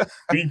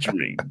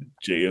 featuring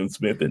J.M.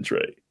 Smith and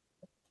Trey.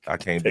 I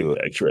can't do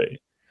it.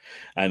 Trey.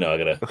 I know, I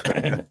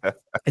gotta.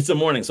 It's a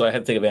morning, so I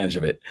have to take advantage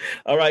of it.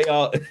 All right,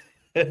 y'all.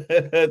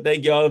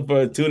 Thank y'all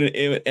for tuning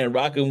in and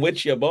rocking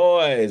with your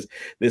boys.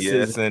 This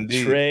is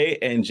indeed. Trey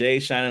and Jay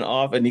shining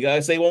off. And you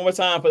gotta say one more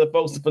time for the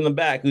folks from the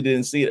back who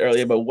didn't see it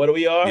earlier, but what are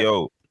we?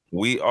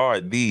 We are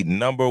the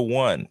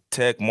 #1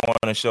 tech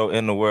morning show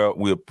in the world.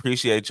 We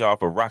appreciate y'all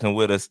for rocking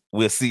with us.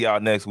 We'll see y'all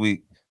next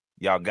week.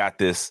 Y'all got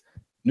this.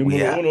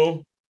 Numero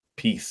uno.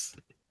 Peace.